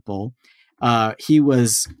example, he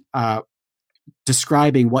was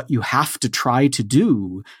describing what you have to try to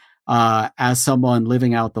do as someone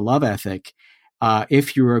living out the love ethic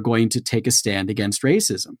if you are going to take a stand against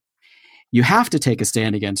racism. You have to take a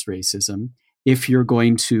stand against racism if you're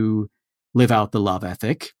going to live out the love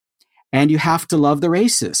ethic. And you have to love the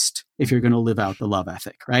racist if you're going to live out the love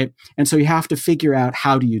ethic, right? And so you have to figure out,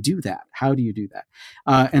 how do you do that?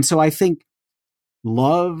 And so I think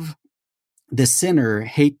love the sinner,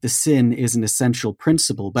 hate the sin is an essential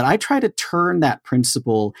principle. But I try to turn that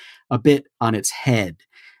principle a bit on its head,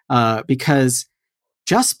 because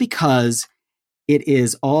it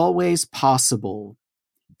is always possible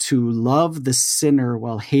to love the sinner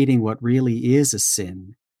while hating what really is a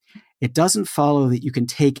sin, it doesn't follow that you can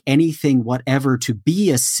take anything whatever to be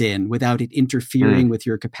a sin without it interfering with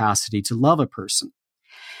your capacity to love a person.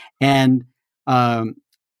 And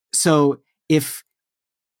so if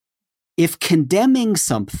condemning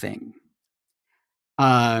something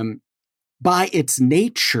by its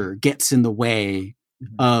nature gets in the way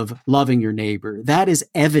of loving your neighbor, that is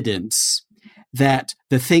evidence that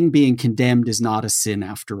the thing being condemned is not a sin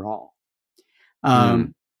after all.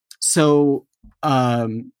 So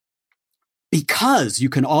because you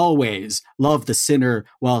can always love the sinner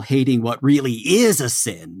while hating what really is a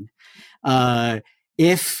sin,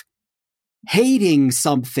 if hating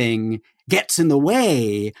something gets in the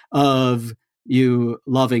way of you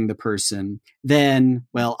loving the person, then,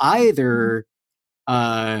 well, either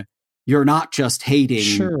you're not just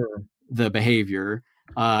hating the behavior,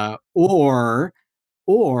 or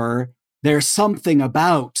there's something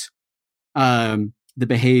about the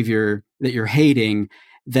behavior that you're hating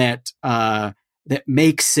that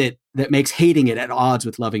makes hating it at odds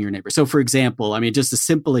with loving your neighbor. So, for example, just a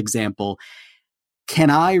simple example: can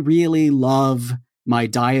I really love my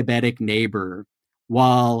diabetic neighbor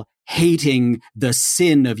while hating the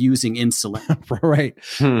sin of using insulin? Right.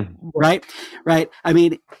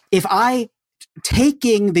 If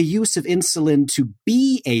taking the use of insulin to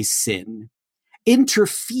be a sin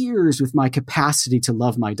interferes with my capacity to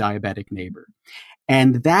love my diabetic neighbor,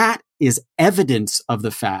 and that is evidence of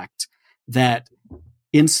the fact that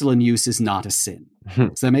insulin use is not a sin.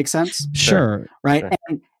 Does that make sense? Sure. Right.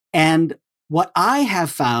 Sure. And what I have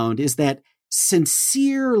found is that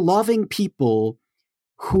sincere, loving people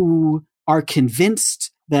who are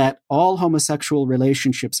convinced that all homosexual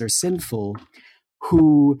relationships are sinful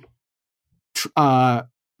who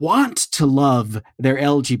want to love their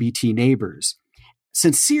LGBT neighbors,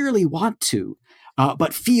 sincerely want to,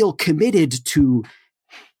 but feel committed to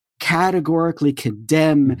categorically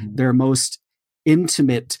condemn their most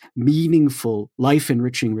intimate, meaningful,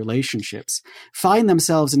 life-enriching relationships, find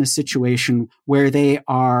themselves in a situation where they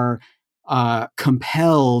are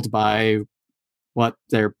compelled by what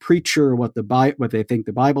their preacher, what they think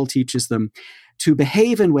the Bible teaches them, to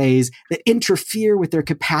behave in ways that interfere with their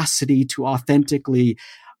capacity to authentically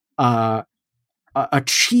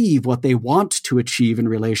achieve what they want to achieve in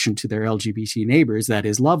relation to their LGBT neighbors, that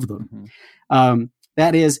is, love them.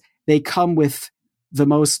 That is, they come with the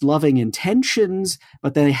most loving intentions,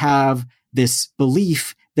 but they have this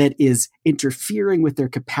belief that is interfering with their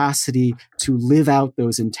capacity to live out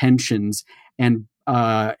those intentions and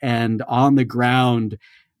on the ground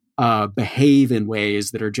behave in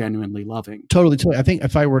ways that are genuinely loving. Totally. I think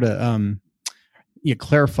if I were to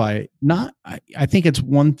clarify, I think it's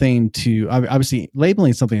one thing to obviously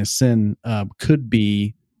labeling something as sin could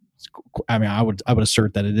be. I mean, I would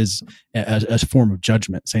assert that it is a form of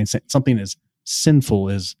judgment. Saying something is sinful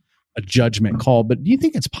is a judgment call. But do you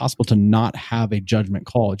think it's possible to not have a judgment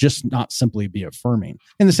call, just not simply be affirming?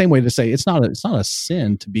 In the same way to say it's not a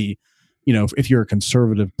sin to be, if you're a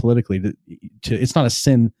conservative politically, it's not a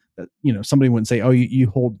sin that, somebody wouldn't say, oh,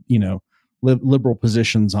 you hold, liberal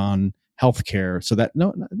positions on healthcare. So that,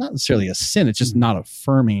 no, not necessarily a sin. It's just not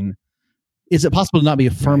affirming. Is it possible to not be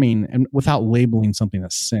affirming and without labeling something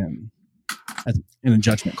as sin in a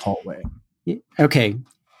judgment call way? Okay.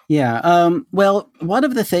 Yeah. Well, one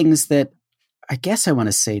of the things that I guess I want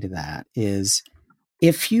to say to that is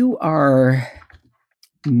if you are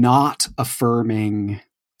not affirming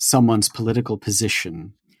someone's political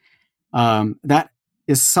position, that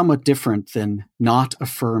is somewhat different than not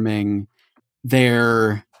affirming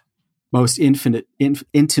their most intimate,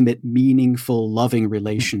 meaningful, loving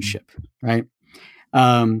relationship, right?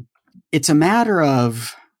 It's a matter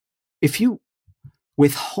of, if you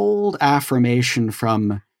withhold affirmation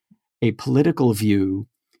from a political view,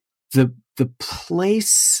 the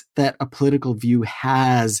place that a political view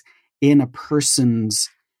has in a person's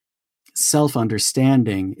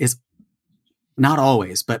self-understanding is not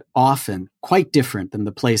always, but often quite different than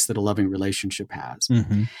the place that a loving relationship has.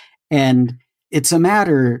 And it's a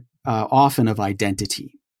matter often of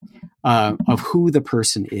identity, of who the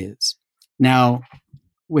person is. Now,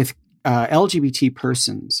 with LGBT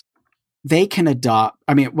persons, they can adopt,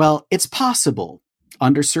 it's possible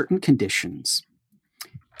under certain conditions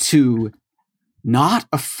to not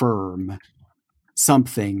affirm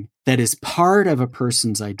something that is part of a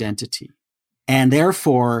person's identity, and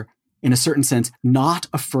therefore, in a certain sense, not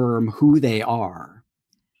affirm who they are,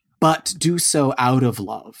 but do so out of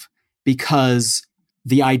love, because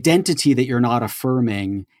the identity that you're not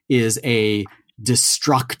affirming is a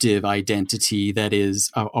destructive identity that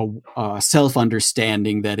is a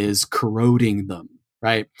self-understanding that is corroding them,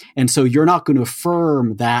 right? And so you're not going to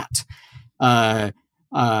affirm that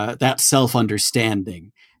that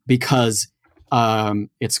self-understanding because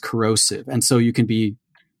it's corrosive. And so you can be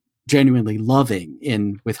genuinely loving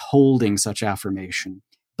in withholding such affirmation.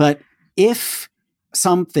 But if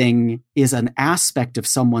something is an aspect of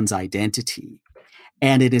someone's identity,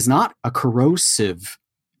 and it is not a corrosive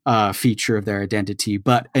feature of their identity,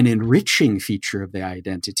 but an enriching feature of their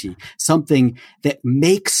identity, something that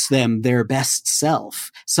makes them their best self,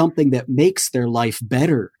 something that makes their life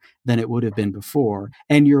better than it would have been before,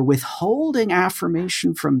 and you're withholding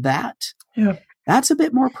affirmation from that, that's a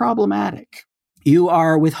bit more problematic. You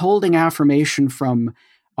are withholding affirmation from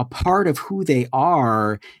a part of who they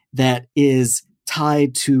are that is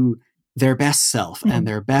tied to their best self and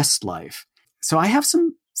their best life. So I have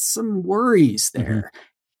some worries there.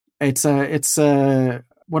 It's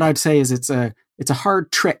what I'd say is it's a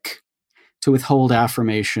hard trick to withhold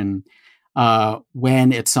affirmation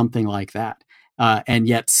when it's something like that, and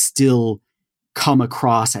yet still come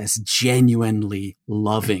across as genuinely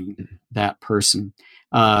loving that person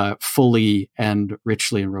fully and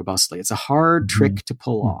richly and robustly. It's a hard trick to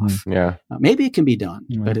pull off. Maybe it can be done,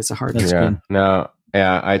 but it's a hard trick.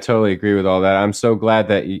 Yeah, I totally agree with all that. I'm so glad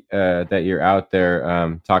that that you're out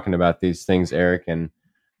there talking about these things, Eric. And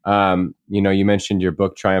you mentioned your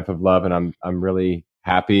book, Triumph of Love, and I'm really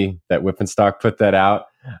happy that Whippenstock put that out.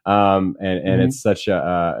 And it's such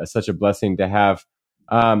a blessing to have.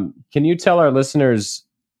 Can you tell our listeners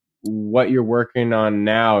what you're working on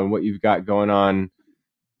now and what you've got going on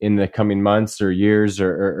in the coming months or years,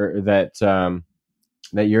 or that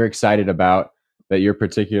you're excited about, that you're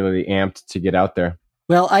particularly amped to get out there?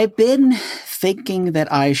 Well, I've been thinking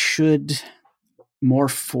that I should more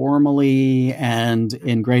formally and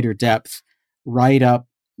in greater depth write up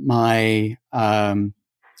my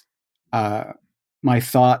my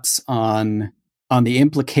thoughts on the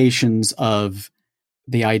implications of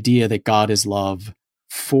the idea that God is love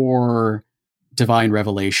for divine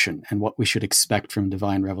revelation and what we should expect from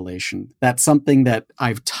divine revelation. That's something that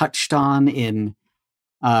I've touched on in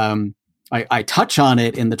I touch on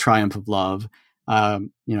it in The Triumph of Love. A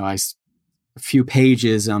few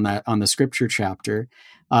pages on the scripture chapter.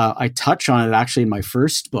 I touch on it actually in my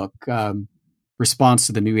first book, Response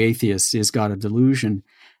to the New Atheist, Is God a Delusion?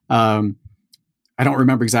 I don't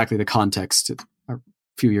remember exactly the context. A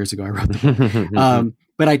few years ago I wrote the book.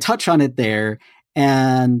 But I touch on it there.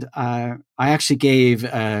 And I actually gave,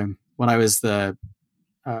 when I was a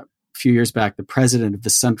few years back, the president of the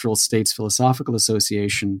Central States Philosophical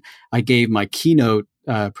Association, I gave my keynote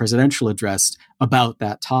presidential address about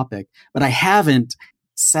that topic. But I haven't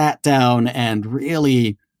sat down and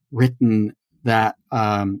really written that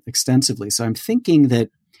extensively. So I'm thinking that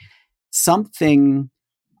something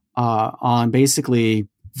on basically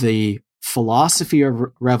the philosophy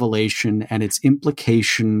of revelation and its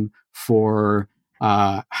implication for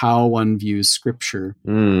how one views scripture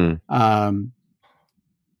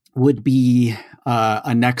would be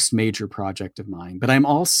a next major project of mine. But I'm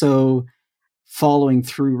also following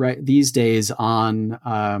through these days on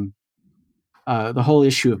the whole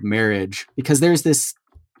issue of marriage, because there's this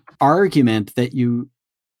argument that you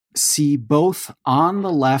see both on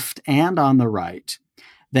the left and on the right,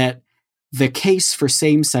 that the case for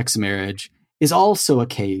same-sex marriage is also a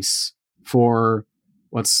case for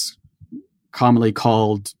what's commonly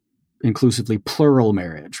called inclusively plural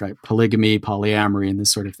marriage, right? Polygamy, polyamory, and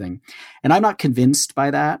this sort of thing. And I'm not convinced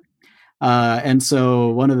by that. And so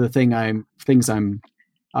one of the things I'm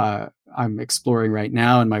exploring right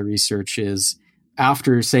now in my research is,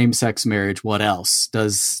 after same-sex marriage, what else?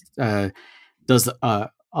 Does a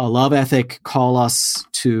love ethic call us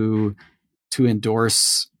to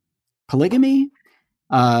endorse polygamy?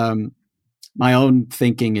 My own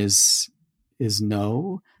thinking is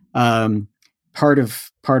no. Part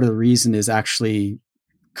of the reason is actually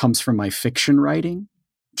comes from my fiction writing.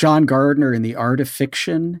 John Gardner in The Art of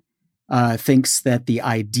Fiction thinks that the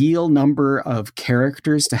ideal number of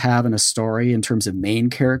characters to have in a story in terms of main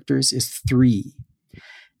characters is 3.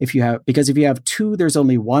 Because if you have 2, there's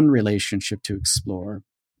only 1 relationship to explore.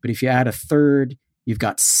 But if you add a third, you've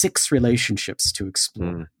got 6 relationships to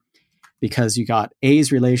explore. Because you got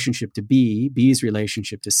A's relationship to B, B's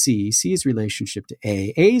relationship to C, C's relationship to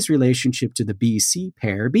A, A's relationship to the B-C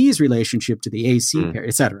pair, B's relationship to the A-C pair,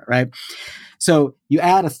 etc. Right? So you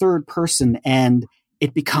add a third person and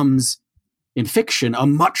it becomes, in fiction, a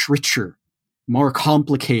much richer, more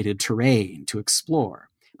complicated terrain to explore.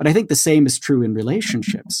 But I think the same is true in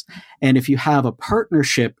relationships. And if you have a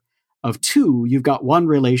partnership of 2, you've got 1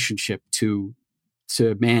 relationship to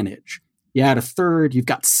manage. You add a third, you've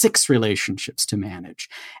got 6 relationships to manage.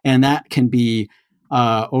 And that can be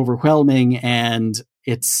overwhelming, and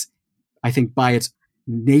it's, I think, by its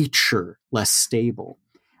nature, less stable,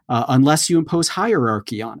 unless you impose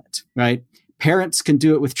hierarchy on it, right? Parents can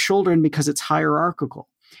do it with children because it's hierarchical.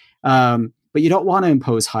 But you don't want to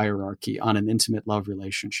impose hierarchy on an intimate love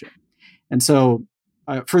relationship. And so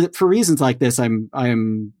for reasons like this,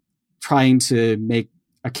 I'm trying to make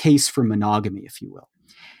a case for monogamy, if you will.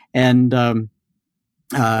 And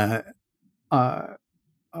that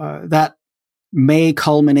may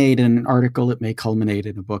culminate in an article. It may culminate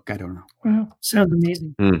in a book. I don't know. Wow. Sounds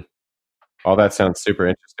amazing. All that sounds super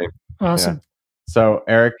interesting. Awesome. Yeah. So,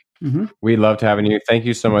 Eric, we loved having you. Thank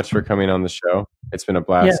you so much for coming on the show. It's been a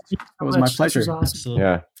blast. Yeah, it was my pleasure. Was awesome.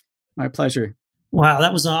 Yeah. My pleasure. Wow,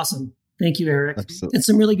 that was awesome. Thank you, Eric. Absolutely. It's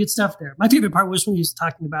some really good stuff there. My favorite part was when he was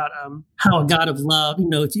talking about how a God of love,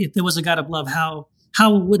 if there was a God of love, how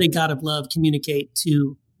would a God of love communicate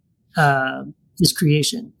to his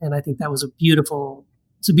creation? And I think that was a beautiful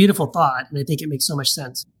thought. And I think it makes so much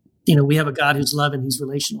sense. We have a God who's love and he's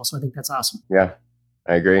relational. So I think that's awesome. Yeah,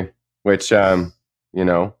 I agree. Which,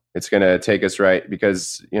 it's going to take us right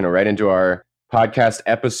into our podcast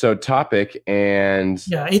episode topic. And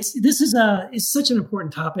yeah, it's such an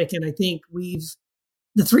important topic. And I think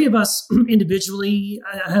the three of us individually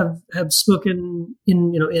have spoken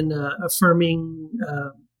in affirming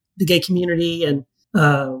the gay community, and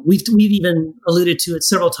we've even alluded to it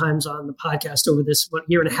several times on the podcast over this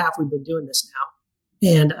year and a half we've been doing this now,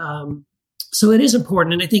 and so it is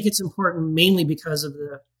important, and I think it's important mainly because of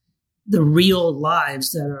the real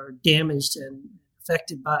lives that are damaged and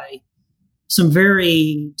affected by some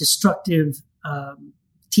very destructive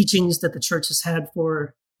teachings that the church has had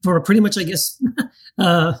for pretty much, I guess,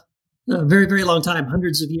 a very, very long time,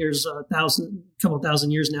 hundreds of years, couple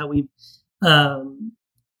thousand years now. We've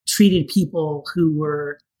treated people who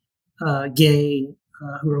were gay,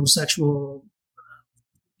 who were homosexual,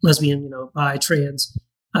 lesbian, bi, trans,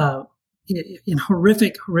 in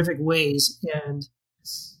horrific ways. And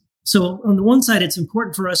so on the one side, it's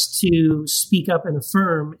important for us to speak up and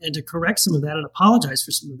affirm and to correct some of that and apologize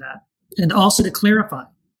for some of that, and also to clarify.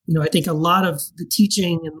 I think a lot of the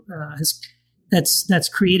teaching that's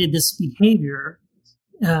created this behavior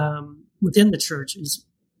within the church is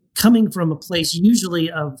coming from a place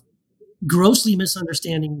usually of grossly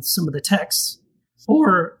misunderstanding some of the texts,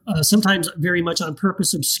 or sometimes very much on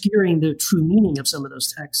purpose obscuring the true meaning of some of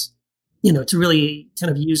those texts, to really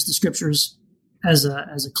kind of use the scriptures as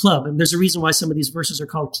a club. And there's a reason why some of these verses are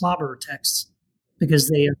called clobber texts, because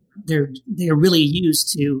they are really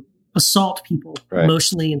used to assault people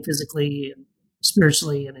emotionally and physically and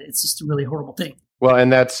spiritually, and it's just a really horrible thing. Well,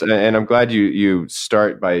 and I'm glad you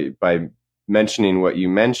start by mentioning what you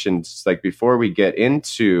mentioned. It's like, before we get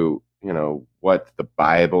into what the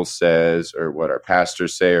Bible says or what our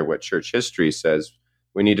pastors say or what church history says,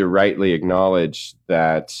 we need to rightly acknowledge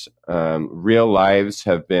that real lives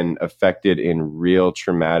have been affected in real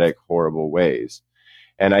traumatic, horrible ways.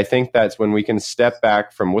 And I think that's when we can step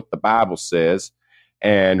back from what the Bible says,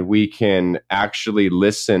 and we can actually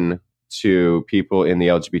listen to people in the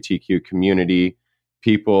LGBTQ community,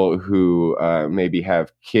 people who maybe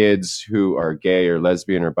have kids who are gay or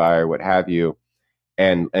lesbian or bi or what have you,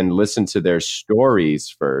 and listen to their stories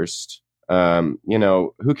first.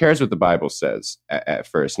 Who cares what the Bible says at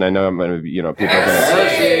first? And I know I'm going to, people are going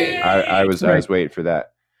to say, I was waiting for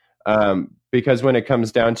that. Because when it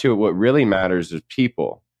comes down to it, what really matters is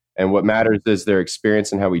people, and what matters is their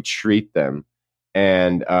experience and how we treat them.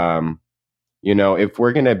 And, if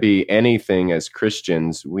we're going to be anything as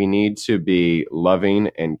Christians, we need to be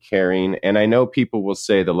loving and caring. And I know people will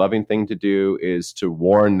say the loving thing to do is to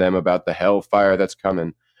warn them about the hellfire that's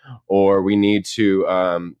coming, or we need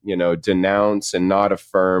to, denounce and not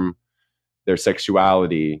affirm their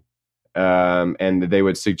sexuality. And they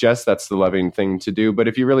would suggest that's the loving thing to do. But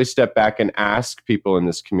if you really step back and ask people in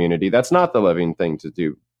this community, that's not the loving thing to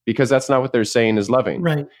do, because that's not what they're saying is loving.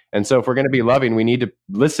 Right. And so if we're going to be loving, we need to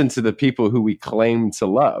listen to the people who we claim to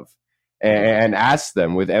love and ask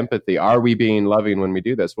them with empathy, are we being loving when we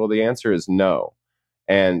do this? Well, the answer is no.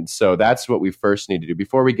 And so that's what we first need to do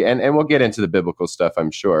before we get, and we'll get into the biblical stuff,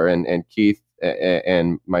 I'm sure. And Keith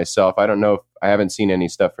and myself, I don't know if I haven't seen any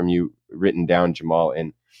stuff from you written down, Jamal,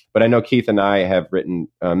 but I know Keith and I have written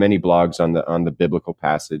many blogs on the biblical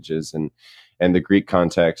passages and the Greek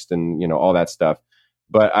context and, all that stuff.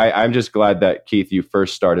 But I'm just glad that, Keith, you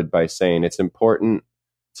first started by saying it's important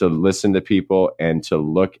to listen to people and to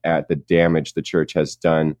look at the damage the church has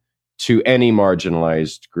done to any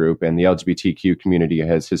marginalized group. And the LGBTQ community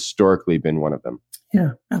has historically been one of them.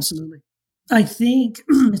 Yeah, absolutely. I think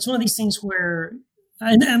it's one of these things where,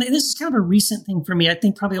 and this is kind of a recent thing for me, I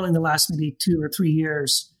think probably only in the last maybe 2 or 3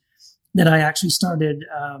 years that I actually started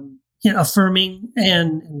affirming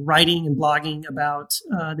and writing and blogging about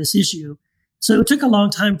this issue. So it took a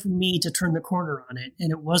long time for me to turn the corner on it.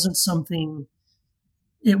 And it wasn't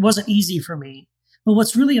easy for me. But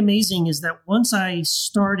what's really amazing is that once I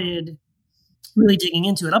started really digging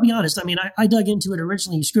into it, I'll be honest, I dug into it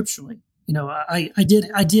originally scripturally. I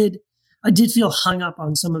did feel hung up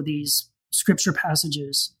on some of these scripture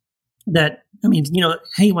passages that,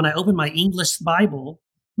 hey, when I open my English Bible,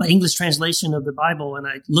 my English translation of the Bible, and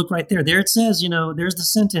I look right there it says, there's the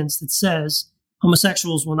sentence that says,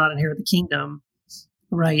 homosexuals will not inherit the kingdom,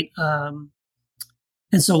 right? And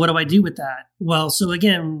so what do I do with that? Well, so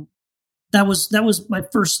again, that was my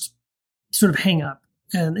first sort of hang up.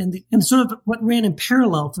 And sort of what ran in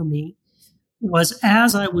parallel for me was,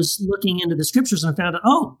 as I was looking into the scriptures, and I found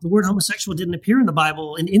out, the word homosexual didn't appear in the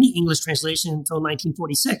Bible in any English translation until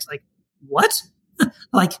 1946. Like, what?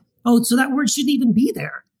 So that word shouldn't even be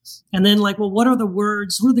there. And then what are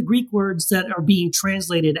the Greek words that are being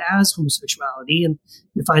translated as homosexuality? And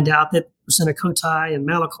you find out that prosenokotai and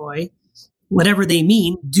malakoi, whatever they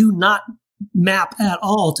mean, do not map at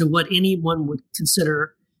all to what anyone would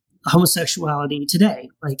consider homosexuality today.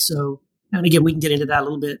 And again, we can get into that a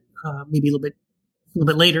little bit, maybe a little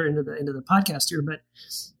bit later into the podcast here,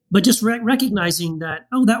 but just recognizing that,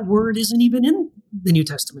 that word isn't even in the New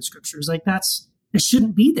Testament scriptures. It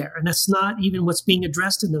shouldn't be there. And that's not even what's being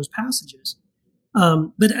addressed in those passages.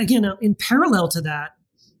 But again, in parallel to that,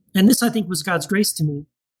 and this I think was God's grace to me,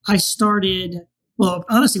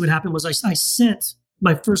 honestly what happened was I sent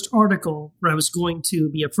my first article where I was going to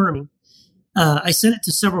be affirming. I sent it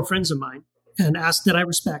to several friends of mine and asked that I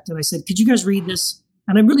respect. And I said, could you guys read this?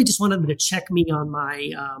 And I really just wanted them to check me on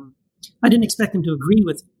my, I didn't expect them to agree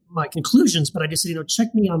with my conclusions, but I just said,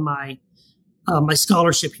 check me on my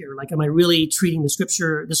scholarship here. Like, am I really treating the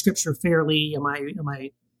scripture fairly? Am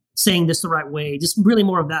I saying this the right way? Just really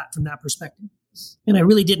more of that from that perspective. And I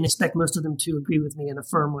really didn't expect most of them to agree with me and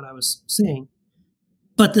affirm what I was saying.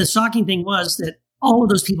 But the shocking thing was that all of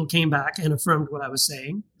those people came back and affirmed what I was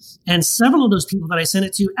saying. And several of those people that I sent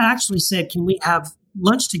it to actually said, can we have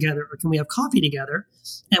lunch together or can we have coffee together?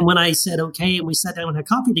 And when I said, okay, and we sat down and had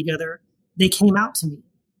coffee together, they came out to me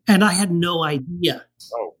and I had no idea.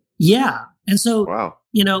 Oh, yeah. And so, wow.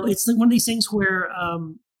 It's one of these things where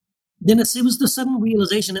then it was the sudden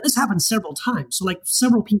realization, and this happened several times. So like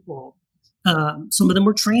several people, some of them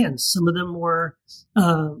were trans, some of them were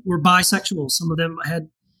bisexual, some of them had,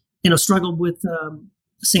 struggled with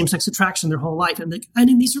same-sex attraction their whole life. And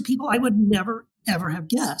these are people I would never, ever have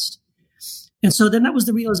guessed. And so then that was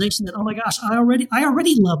the realization that, oh my gosh, I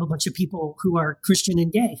already love a bunch of people who are Christian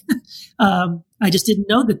and gay. I just didn't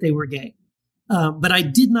know that they were gay. But I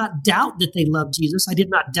did not doubt that they loved Jesus. I did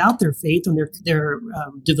not doubt their faith and their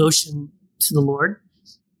devotion to the Lord.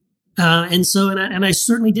 And I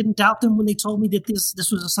certainly didn't doubt them when they told me that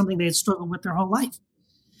this was something they had struggled with their whole life.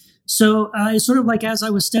 So it's sort of like as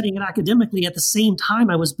I was studying it academically, at the same time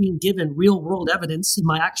I was being given real world evidence in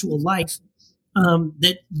my actual life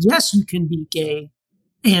that yes, you can be gay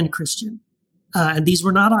and Christian. And these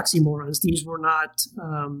were not oxymorons. These were not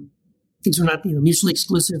mutually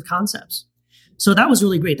exclusive concepts. So that was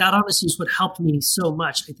really great. That honestly is what helped me so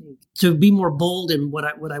much, I think, to be more bold in what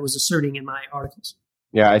I was asserting in my articles.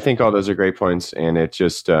 Yeah, I think all those are great points, and it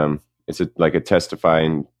just like a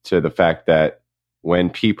testifying to the fact that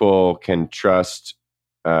when people can trust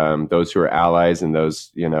those who are allies and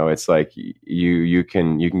those, it's like you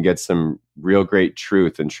can get some real great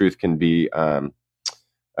truth, and truth can be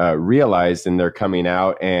realized, and they're coming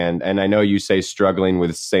out. And I know you say struggling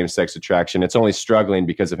with same-sex attraction. It's only struggling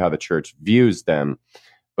because of how the church views them.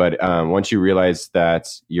 But once you realize that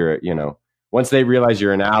once they realize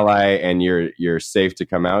you're an ally and you're safe to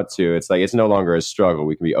come out to, it's like it's no longer a struggle.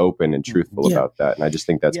 We can be open and truthful about that. And I just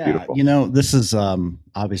think that's beautiful. This is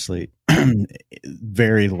obviously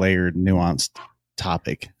very layered, nuanced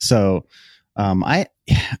topic. So I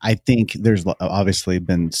think there's obviously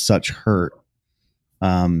been such hurt.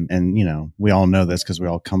 And we all know this because we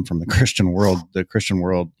all come from the Christian world. The Christian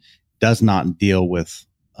world does not deal with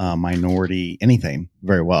minority anything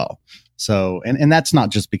very well. So, and that's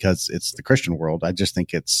not just because it's the Christian world. I just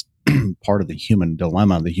think it's part of the human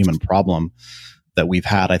dilemma, the human problem that we've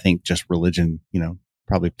had. I think just religion,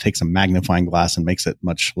 probably takes a magnifying glass and makes it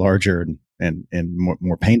much larger and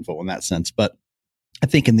more painful in that sense. But I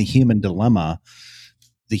think in the human dilemma,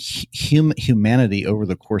 the humanity over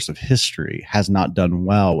the course of history has not done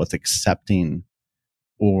well with accepting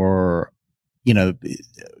or,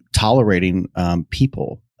 tolerating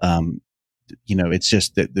people. It's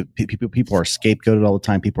just that the people are scapegoated all the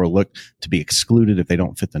time. People are looked to be excluded if they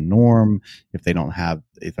don't fit the norm, if they're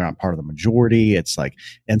not part of the majority. It's like,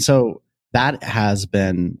 and so that has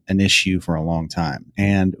been an issue for a long time.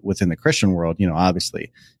 And within the Christian world,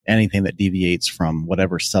 obviously anything that deviates from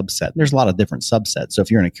whatever subset, there's a lot of different subsets. So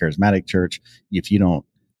if you're in a charismatic church, if you don't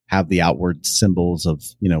have the outward symbols of,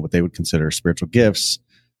 what they would consider spiritual gifts,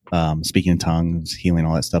 speaking in tongues, healing,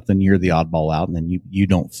 all that stuff, then you're the oddball out and then you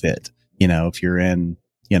don't fit. If you're in,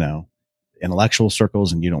 intellectual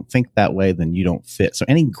circles and you don't think that way, then you don't fit. So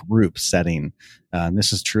any group setting, and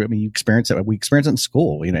this is true. I mean, you experience it. We experience it in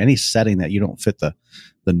school, any setting that you don't fit the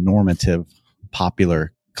normative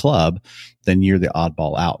popular club, then you're the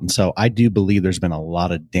oddball out. And so I do believe there's been a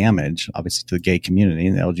lot of damage, obviously, to the gay community,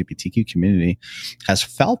 and the LGBTQ community has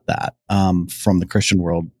felt that, from the Christian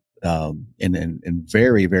world, in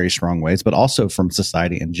very, very strong ways, but also from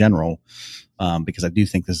society in general, because I do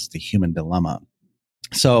think this is the human dilemma.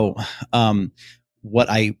 So, what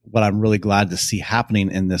I'm really glad to see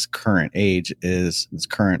happening in this current age is this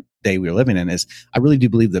current day we're living in is I really do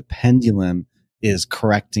believe the pendulum is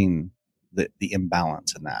correcting the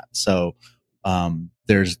imbalance in that. So,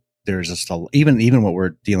 there's just even what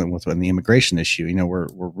we're dealing with in the immigration issue, we're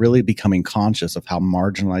really becoming conscious of how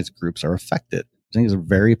marginalized groups are affected. I think it's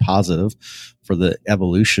very positive for the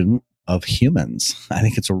evolution of humans. I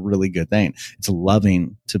think it's a really good thing. It's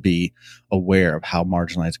loving to be aware of how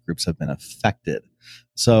marginalized groups have been affected.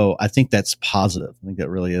 So I think that's positive. I think that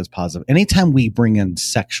really is positive. Anytime we bring in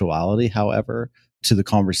sexuality, however, to the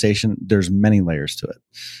conversation, there's many layers to it.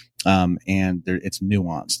 And it's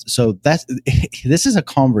nuanced. So this is a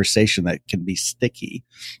conversation that can be sticky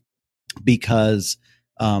because,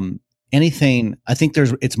 anything, I think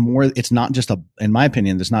it's not just in my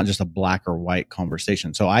opinion, there's not just a black or white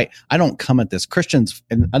conversation. So I don't come at this Christians.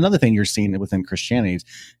 And another thing you're seeing within Christianity is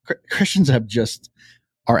Christians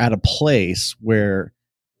are at a place where,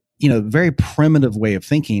 very primitive way of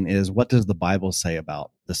thinking is, what does the Bible say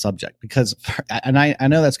about the subject? Because, and I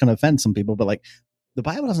know that's going to offend some people, but like, the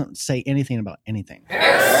Bible doesn't say anything about anything.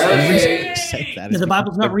 The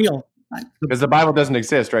Bible's not real. Because the Bible doesn't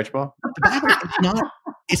exist, right, Jamal? The Bible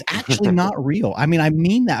is actually not real. I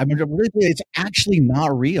mean that. Really, it's actually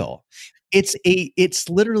not real. It's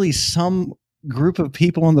literally some group of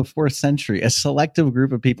people in the 4th century, a selective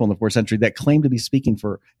group of people in the 4th century that claim to be speaking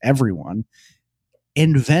for everyone,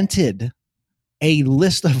 invented a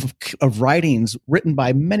list of writings written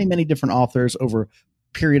by many, many different authors over a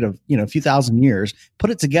period of, a few thousand years, put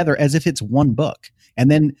it together as if it's one book.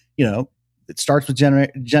 And then, it starts with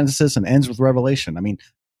Genesis and ends with Revelation. I mean,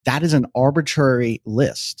 that is an arbitrary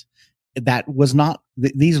list. That was not,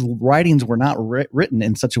 these writings were not written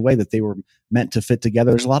in such a way that they were meant to fit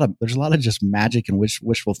together. There's a lot of just magic and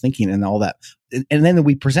wishful thinking and all that. And then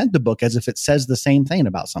we present the book as if it says the same thing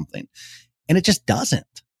about something, and it just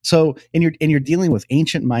doesn't. So, and you're dealing with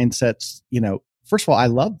ancient mindsets. First of all,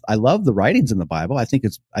 I love the writings in the Bible. I think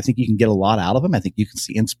you can get a lot out of them. I think you can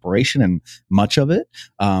see inspiration in much of it.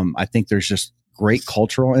 I think there's just great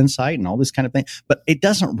cultural insight and all this kind of thing, but it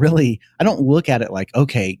doesn't really, I don't look at it like,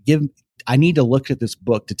 okay, I need to look at this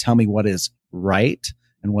book to tell me what is right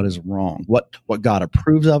and what is wrong, what God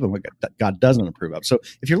approves of and what God doesn't approve of. So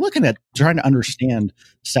if you're looking at trying to understand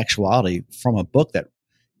sexuality from a book that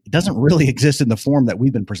it doesn't really exist in the form that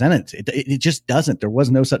we've been presented, it just doesn't. There was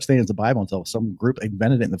no such thing as the Bible until some group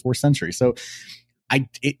invented it in the 4th century. So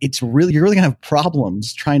you're really going to have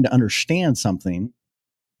problems trying to understand something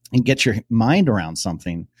and get your mind around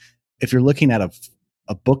something if you're looking at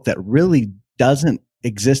a book that really doesn't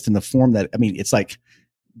exist in the form that, it's like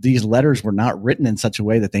these letters were not written in such a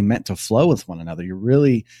way that they meant to flow with one another.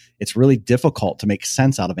 It's really difficult to make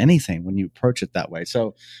sense out of anything when you approach it that way.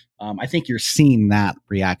 So I think you're seeing that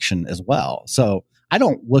reaction as well. So I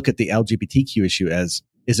don't look at the LGBTQ issue as,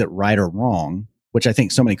 is it right or wrong? Which I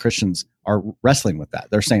think so many Christians are wrestling with that.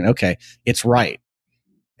 They're saying, okay, it's right.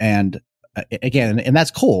 And again, and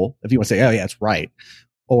that's cool if you want to say, oh yeah, it's right,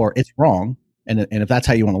 or it's wrong. And if that's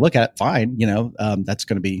how you want to look at it, fine. That's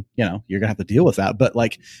going to be, you're going to have to deal with that. But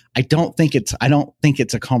like, I don't think it's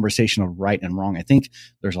a conversation of right and wrong. I think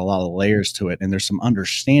there's a lot of layers to it, and there's some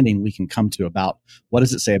understanding we can come to about what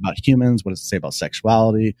does it say about humans, what does it say about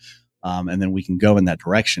sexuality, and then we can go in that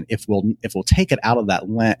direction. If we'll take it out of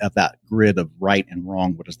that grid of right and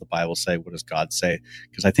wrong, what does the Bible say? What does God say?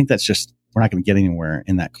 Because I think that's just, we're not going to get anywhere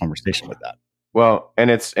in that conversation with that. Well,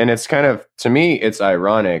 and it's kind of, to me, it's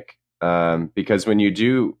ironic. Because when you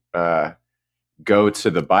do go to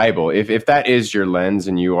the Bible, if that is your lens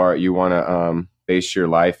and you want to base your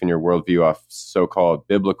life and your worldview off so-called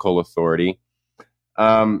biblical authority,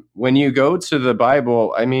 when you go to the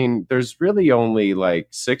Bible, there's really only like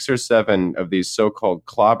 6 or 7 of these so-called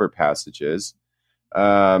clobber passages,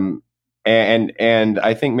 and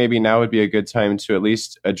I think maybe now would be a good time to at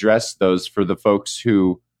least address those for the folks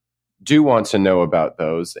who do want to know about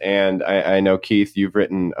those. And I know, Keith, you've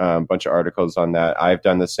written a bunch of articles on that. I've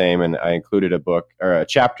done the same, and I included a book or a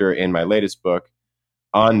chapter in my latest book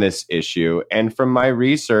on this issue. And from my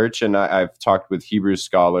research, and I've talked with Hebrew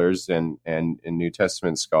scholars and New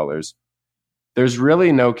Testament scholars, there's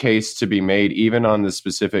really no case to be made even on the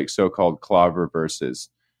specific so-called clobber verses.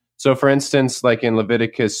 So for instance, like in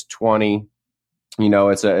Leviticus 20,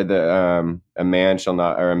 it's a man shall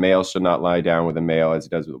not, or a male shall not lie down with a male as he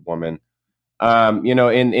does with a woman.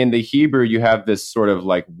 In the Hebrew, you have this sort of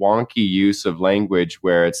like wonky use of language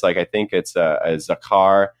where it's like, I think it's a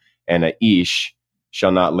zakar and a ish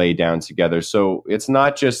shall not lay down together. So it's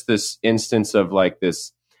not just this instance of like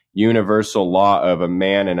this universal law of a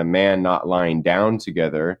man and a man not lying down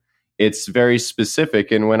together. It's very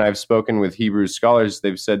specific. And when I've spoken with Hebrew scholars,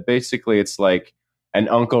 they've said basically it's like, an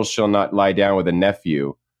uncle shall not lie down with a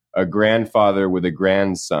nephew, a grandfather with a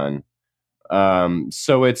grandson.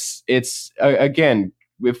 So it's again,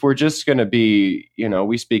 if we're just going to be,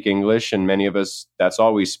 we speak English, and many of us, that's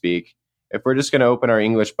all we speak. If we're just going to open our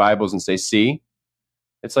English Bibles and say, see,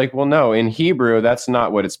 it's like, well, no, in Hebrew, that's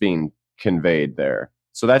not what it's being conveyed there.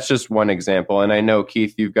 So that's just one example. And I know,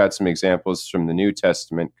 Keith, you've got some examples from the New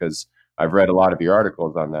Testament because I've read a lot of your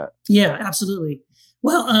articles on that. Yeah, absolutely.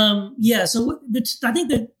 Well, so I think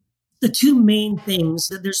that the two main things,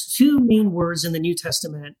 that there's 2 main words in the New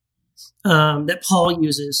Testament that Paul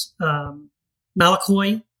uses,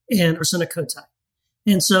 malakoi and ursunakotai.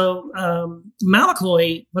 And so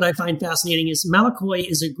malakoi, what I find fascinating is malakoi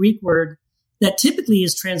is a Greek word that typically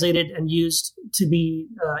is translated and used to be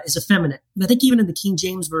is effeminate. And I think even in the King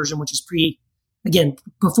James Version, which is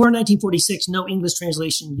before 1946, no English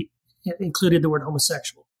translation included the word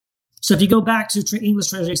homosexual. So if you go back to English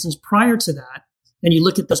translations prior to that, and you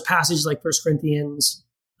look at those passages like 1 Corinthians,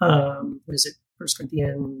 what is it? 1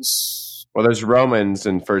 Corinthians. Well, there's Romans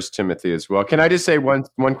and 1 Timothy as well. Can I just say one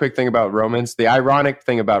quick thing about Romans? The ironic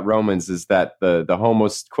thing about Romans is that the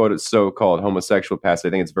quoted so-called homosexual passage,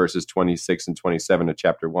 I think it's verses 26 and 27 of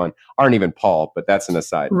chapter 1, aren't even Paul, but that's an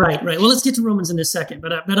aside. Right. Well, let's get to Romans in a second.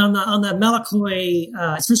 But on the malakoi,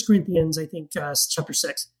 it's 1 Corinthians, I think, chapter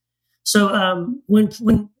 6. So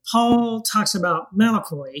when Paul talks about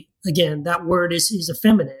malakoi, again, that word is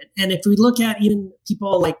effeminate. And if we look at even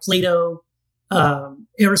people like Plato,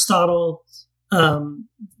 Aristotle,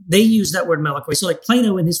 they use that word malakoi. So like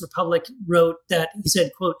Plato in his Republic wrote that he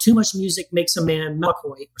said, quote, "Too much music makes a man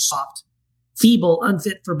malakoi, or soft, feeble,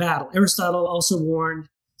 unfit for battle." Aristotle also warned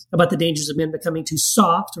about the dangers of men becoming too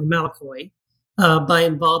soft, or malakoi, by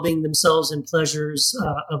involving themselves in pleasures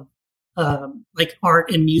of like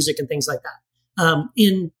art and music and things like that.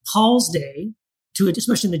 In Paul's day,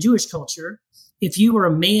 especially in the Jewish culture, if you were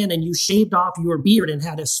a man and you shaved off your beard and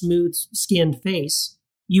had a smooth-skinned face,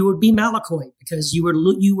 you would be malakoi because you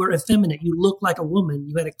were effeminate. You looked like a woman.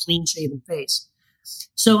 You had a clean-shaven face.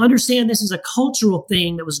 So understand this is a cultural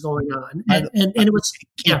thing that was going on, and it was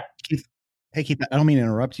Keith, hey Keith, I don't mean to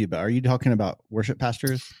interrupt you, but are you talking about worship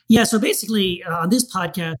pastors? Yeah. So basically, on this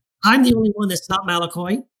podcast, I'm the only one that's not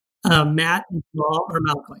malakoi. Matt and Paul are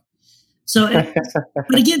malakoi. So,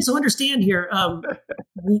 but again, so understand here,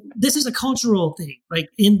 this is a cultural thing, like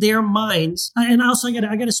in their minds. And also,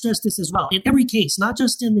 I got to stress this as well. In every case, not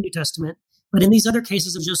just in the New Testament, but in these other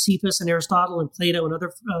cases of Josephus and Aristotle and Plato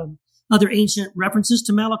and other ancient references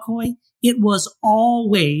to malakoi, it was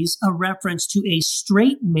always a reference to a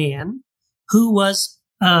straight man who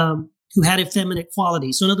had effeminate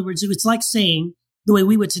qualities. So, in other words, it's like saying the way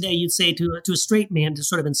we would today, you'd say to a straight man to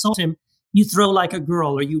sort of insult him, "You throw like a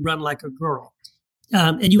girl," or "You run like a girl."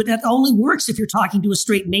 And that only works if you're talking to a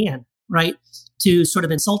straight man, right? To sort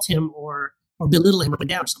of insult him or belittle him or put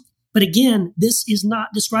down or something. But again, this is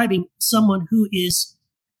not describing someone who is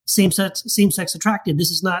same-sex attracted.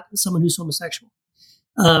 This is not someone who's homosexual.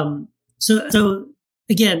 So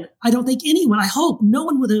again, I don't think I hope no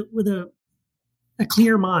one with a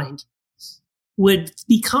clear mind would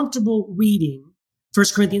be comfortable reading 1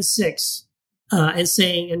 Corinthians 6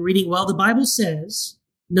 and reading, "Well, the Bible says,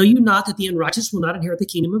 'Know you not that the unrighteous will not inherit the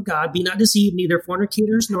kingdom of God? Be not deceived, neither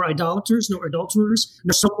fornicators, nor idolaters, nor adulterers,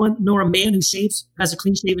 nor a man who has a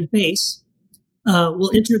clean-shaven face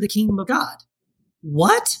will enter the kingdom of God.'"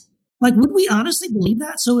 What? Like, would we honestly believe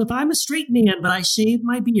that? So if I'm a straight man, but I shave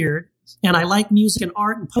my beard and I like music and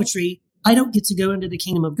art and poetry, I don't get to go into the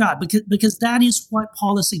kingdom of God because that is what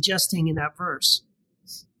Paul is suggesting in that verse.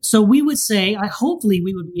 So we would say, hopefully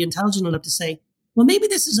we would be intelligent enough to say, well, maybe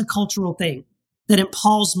this is a cultural thing, that in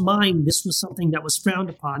Paul's mind, this was something that was frowned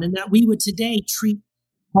upon, and that we would today treat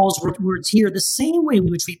Paul's words here the same way we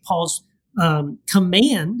would treat Paul's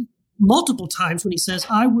command multiple times when he says,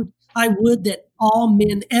 I would that all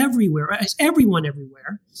men everywhere, as everyone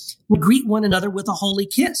everywhere, would greet one another with a holy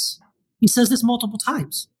kiss. He says this multiple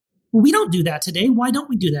times. Well, we don't do that today. Why don't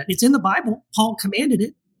we do that? It's in the Bible. Paul commanded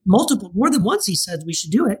it more than once. He said we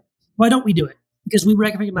should do it. Why don't we do it? Because we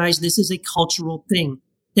recognize this is a cultural thing.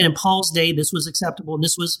 And in Paul's day, this was acceptable and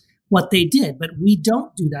this was what they did. But we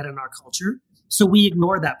don't do that in our culture. So we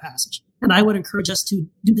ignore that passage. And I would encourage us to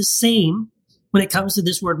do the same when it comes to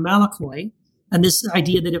this word malakoi and this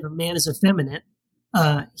idea that if a man is effeminate,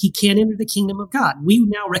 he can't enter the kingdom of God. We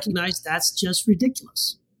now recognize that's just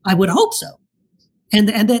ridiculous. I would hope so. And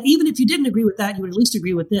that even if you didn't agree with that, you would at least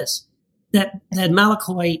agree with this, that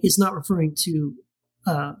malakoi is not referring to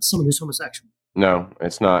someone who's homosexual. No,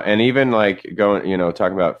 it's not. And even like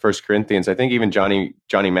talking about 1 Corinthians, I think even Johnny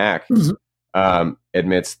Mack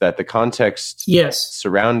admits that the context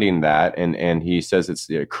surrounding that, and he says it's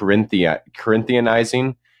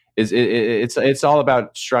Corinthianizing, it's all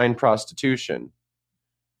about shrine prostitution.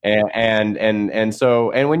 And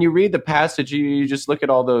so when you read the passage, you just look at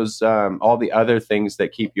all those all the other things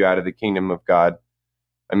that keep you out of the kingdom of God.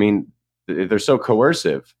 I mean, they're so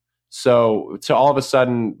coercive. So to all of a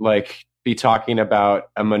sudden, like, be talking about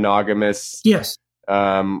a monogamous,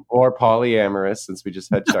 or polyamorous, since we just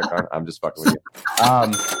had Chuck on. I'm just fucking with you.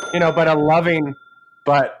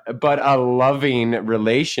 But a loving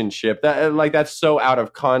relationship that's so out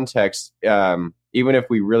of context. Even if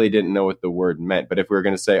we really didn't know what the word meant, but if we were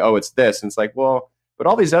going to say, oh, it's this, and it's like, well, but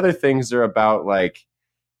all these other things are about like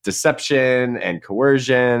deception and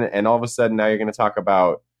coercion, and all of a sudden now you're going to talk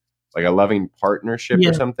about like a loving partnership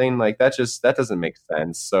or something like that. That doesn't make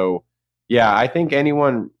sense. So yeah, I think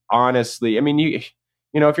anyone honestly, I mean, you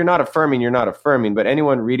know, if you're not affirming, you're not affirming, but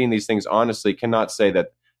anyone reading these things honestly cannot say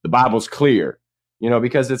that the Bible's clear, you know,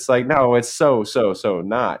 because it's like, no, it's so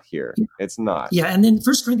not here. It's not. Yeah. And then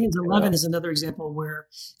 1 Corinthians 11 is another example where,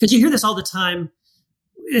 because you hear this all the time,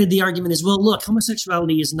 the argument is, well, look,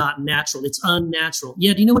 homosexuality is not natural. It's unnatural.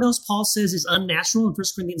 Yeah. Do you know what else Paul says is unnatural in 1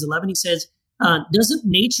 Corinthians 11? He says, doesn't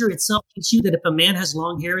nature itself teach you that if a man has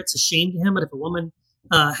long hair, it's a shame to him, but if a woman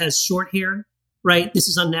has short hair, right, this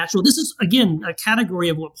is unnatural. This is, again, a category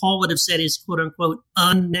of what Paul would have said is, quote unquote,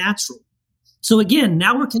 unnatural. So again,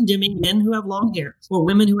 now we're condemning men who have long hair or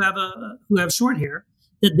women who have short hair,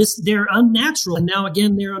 that they're unnatural. And now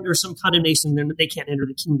again, they're under some condemnation and they can't enter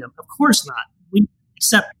the kingdom. Of course not. We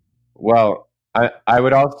accept. Well, I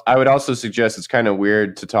would also suggest it's kind of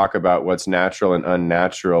weird to talk about what's natural and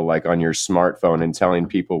unnatural, like on your smartphone, and telling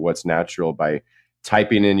people what's natural by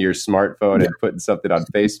typing in your smartphone and putting something on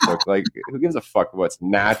Facebook. Like, who gives a fuck what's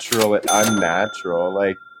natural and unnatural?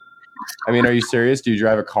 Like, I mean, are you serious? Do you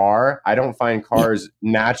drive a car? I don't find cars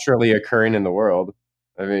naturally occurring in the world.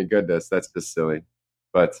 I mean, goodness, that's just silly.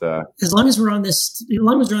 But as long as we're on this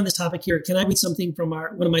topic here, can I read something from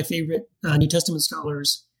one of my favorite New Testament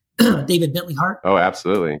scholars, David Bentley Hart? Oh,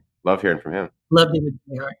 absolutely. Love hearing from him. Love David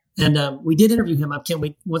Bentley Hart. And we did interview him. I can't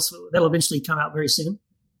wait. That'll eventually come out very soon.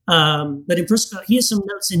 But he has some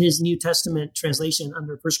notes in his New Testament translation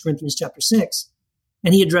under 1 Corinthians chapter 6.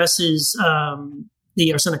 And he addresses the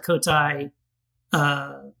Arsenokotai,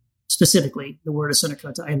 specifically the word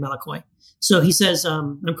Arsenokotai and Malakoi. So he says,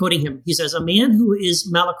 I'm quoting him. He says, a man who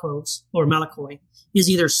is Malakos or Malakoi is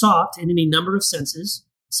either soft in any number of senses,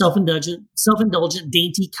 self-indulgent,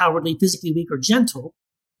 dainty, cowardly, physically weak, or gentle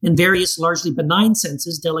in various largely benign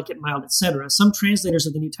senses, delicate, mild, etc. Some translators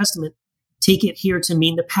of the New Testament take it here to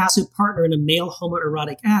mean the passive partner in a male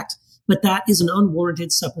homoerotic act, but that is an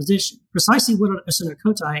unwarranted supposition. Precisely what a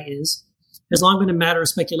Arsenokotai is has long been a matter of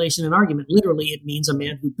speculation and argument. Literally, it means a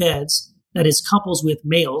man who beds, that is, couples with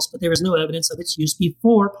males, but there is no evidence of its use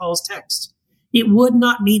before Paul's text. It would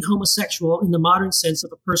not mean homosexual in the modern sense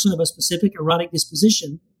of a person of a specific erotic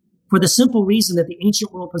disposition, for the simple reason that the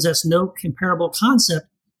ancient world possessed no comparable concept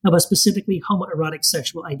of a specifically homoerotic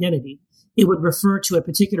sexual identity. It would refer to a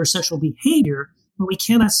particular sexual behavior, but we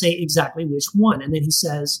cannot say exactly which one. And then he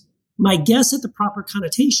says, my guess at the proper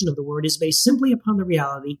connotation of the word is based simply upon the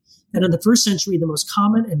reality that in the first century, the most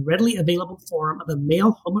common and readily available form of a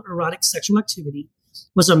male homoerotic sexual activity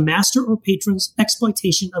was a master or patron's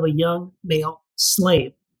exploitation of a young male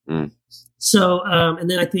slave. So, and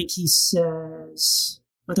then I think he says,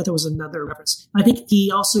 I thought there was another reference. I think he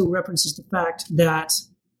also references the fact that,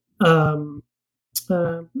 darn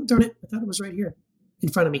it, I thought it was right here in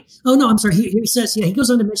front of me. Oh, no, I'm sorry. He says, he goes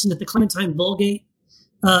on to mention that the Clementine Vulgate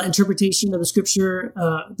interpretation of the scripture,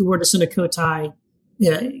 the word Arsenokotai,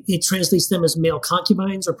 it translates them as male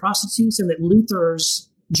concubines or prostitutes, and that Luther's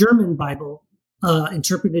German Bible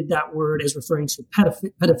interpreted that word as referring to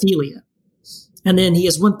pedophilia. And then he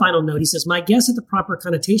has one final note. He says, my guess at the proper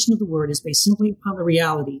connotation of the word is based simply upon the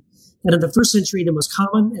reality that in the first century, the most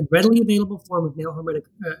common and readily available form of male homoerotic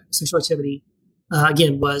sexual activity,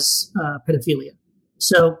 again, was pedophilia.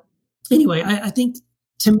 So anyway, I think,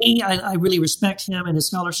 to me, I really respect him and his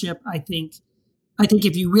scholarship. I think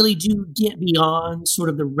if you really do get beyond sort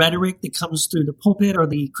of the rhetoric that comes through the pulpit or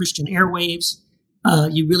the Christian airwaves,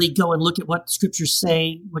 you really go and look at what the scriptures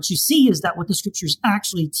say. What you see is that what the scriptures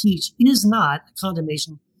actually teach is not a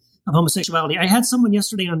condemnation of homosexuality. I had someone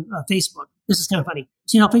yesterday on Facebook. This is kind of funny.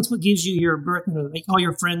 So, you know, Facebook gives you your birth, like all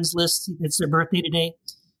your friends list. It's their birthday today.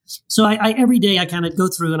 So I every day I kind of go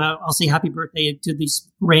through and I'll say happy birthday to these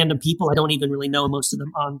random people. I don't even really know most of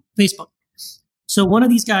them on Facebook. So one of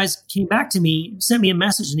these guys came back to me, sent me a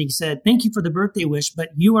message, and he said, thank you for the birthday wish, but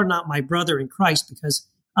you are not my brother in Christ because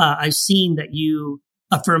I've seen that you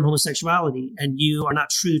affirm homosexuality and you are not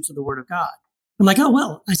true to the word of God. I'm like, oh,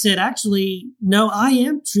 well, I said, actually, no, I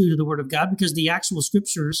am true to the word of God because the actual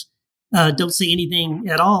scriptures don't say anything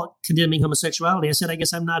at all condemning homosexuality. I said, I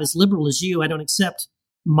guess I'm not as liberal as you. I don't accept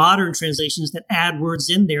modern translations that add words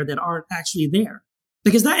in there that aren't actually there.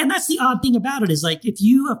 Because that's the odd thing about it is like, if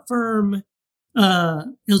you affirm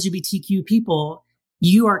LGBTQ people,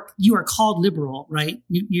 you are called liberal, right?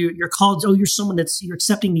 You're called, you're someone you're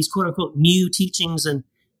accepting these quote unquote new teachings and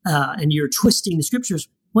you're twisting the scriptures.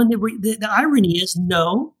 When the irony is,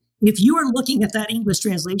 no, if you are looking at that English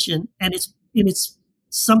translation and it's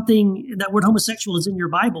something, that word homosexual is in your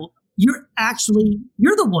Bible, you're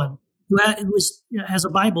the one has a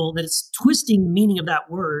Bible that is twisting the meaning of that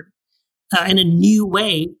word in a new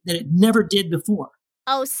way that it never did before.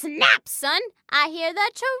 Oh, snap, son. I hear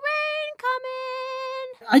the terrain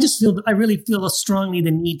coming. I really feel strongly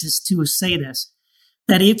the need to say this,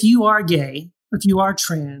 that if you are gay, if you are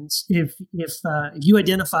trans, if you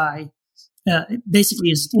identify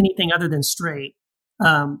basically as anything other than straight,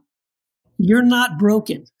 you're not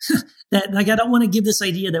broken. That, like, I don't want to give this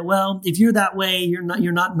idea that, well, if you're that way, you're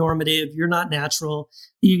not normative, you're not natural.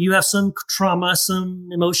 You have some trauma, some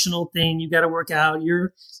emotional thing you got to work out.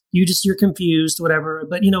 You're confused, whatever.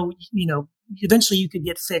 But eventually you could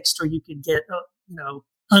get fixed, or you could get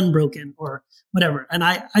unbroken or whatever. And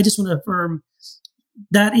I just want to affirm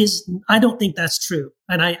I don't think that's true.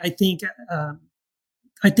 And I think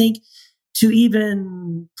to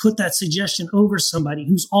even put that suggestion over somebody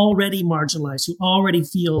who's already marginalized, who already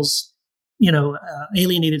feels,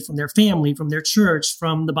 alienated from their family, from their church,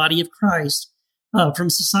 from the body of Christ, from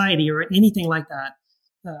society, or anything like that,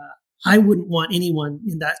 I wouldn't want anyone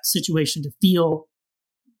in that situation to feel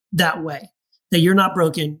that way, that you're not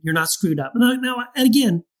broken, you're not screwed up. Now,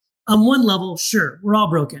 again, on one level, sure, we're all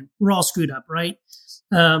broken, we're all screwed up, right?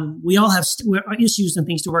 We all have issues and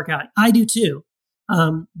things to work out. I do too.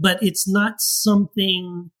 But it's not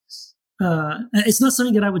something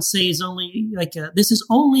that I would say is only this is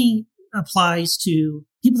only applies to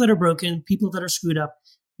people that are broken, people that are screwed up.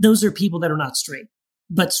 Those are people that are not straight,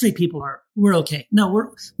 but straight people we're okay.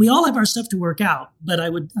 No, we all have our stuff to work out, but I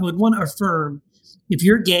would want to affirm, if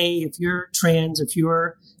you're gay, if you're trans, if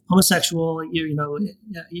you're homosexual, you're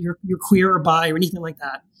queer or bi or anything like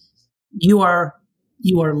that, you are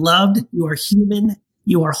loved, you are human,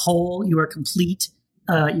 you are whole, you are complete.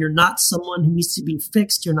 You're not someone who needs to be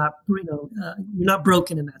fixed. You're not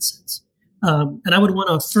broken in that sense. And I would want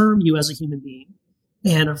to affirm you as a human being,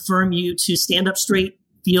 and affirm you to stand up straight,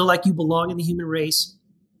 feel like you belong in the human race,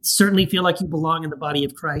 certainly feel like you belong in the body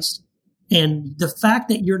of Christ. And the fact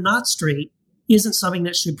that you're not straight isn't something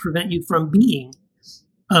that should prevent you from being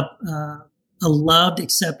a loved,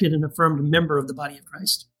 accepted, and affirmed member of the body of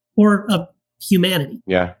Christ, or of humanity.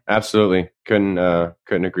 Yeah, absolutely. Couldn't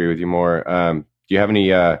agree with you more. Do you have any,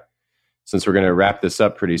 since we're going to wrap this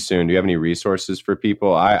up pretty soon, do you have any resources for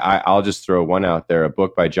people? I'll just throw one out there, a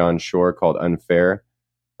book by John Shore called Unfair,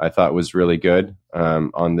 I thought was really good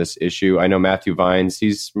on this issue. I know Matthew Vines,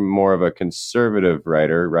 he's more of a conservative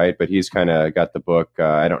writer, right? But he's kind of got the book,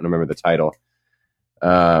 I don't remember the title.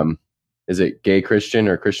 Is it Gay Christian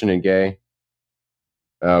or Christian and Gay?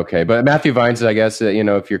 Okay, but Matthew Vines, I guess,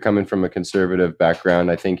 if you're coming from a conservative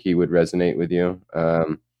background, I think he would resonate with you.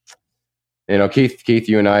 Keith,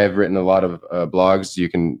 you and I have written a lot of blogs. You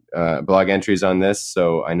can blog entries on this,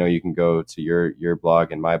 so I know you can go to your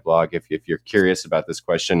blog and my blog if you're curious about this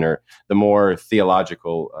question, or the more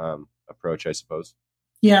theological approach, I suppose.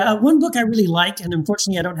 Yeah, one book I really like, and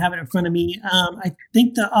unfortunately I don't have it in front of me. I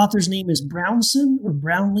think the author's name is Brownson or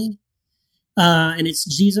Brownlee, and it's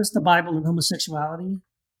Jesus, the Bible, and Homosexuality,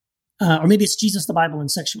 or maybe it's Jesus, the Bible,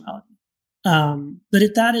 and Sexuality. But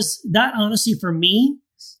if that honestly, for me,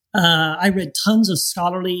 I read tons of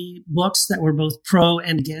scholarly books that were both pro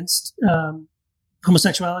and against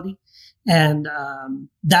homosexuality. And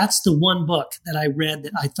that's the one book that I read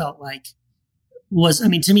that I felt like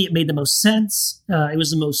to me, it made the most sense. It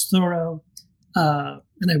was the most thorough. And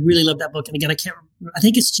I really love that book. And again, I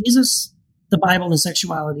think it's Jesus, the Bible, and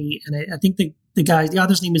Sexuality. And I think the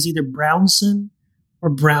author's name is either Brownson or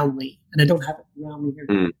Brownlee. And I don't have it Brownlee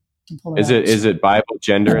here. Is it Bible,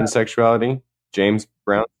 Gender, and Sexuality? James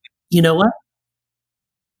Brown? You know what?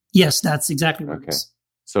 Yes, that's exactly what it is.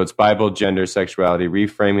 So it's Bible, Gender, Sexuality,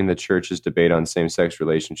 Reframing the Church's Debate on Same-Sex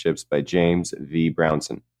Relationships by James V.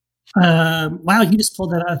 Brownson. Wow, you just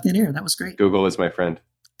pulled that out of thin air. That was great. Google is my friend.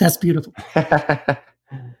 That's beautiful.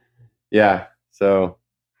 Yeah. So,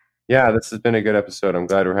 this has been a good episode. I'm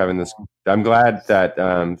glad we're having this. I'm glad that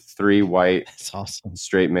three white,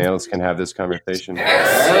 straight males can have this conversation.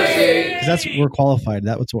 Because we're qualified.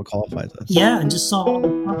 That's what qualifies us. Yeah, and just saw.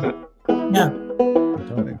 Yeah.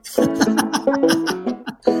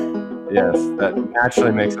 Yes, that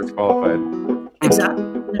naturally makes us qualified. Exactly.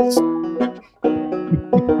 Yes.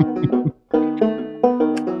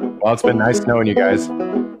 Well, it's been nice knowing you guys.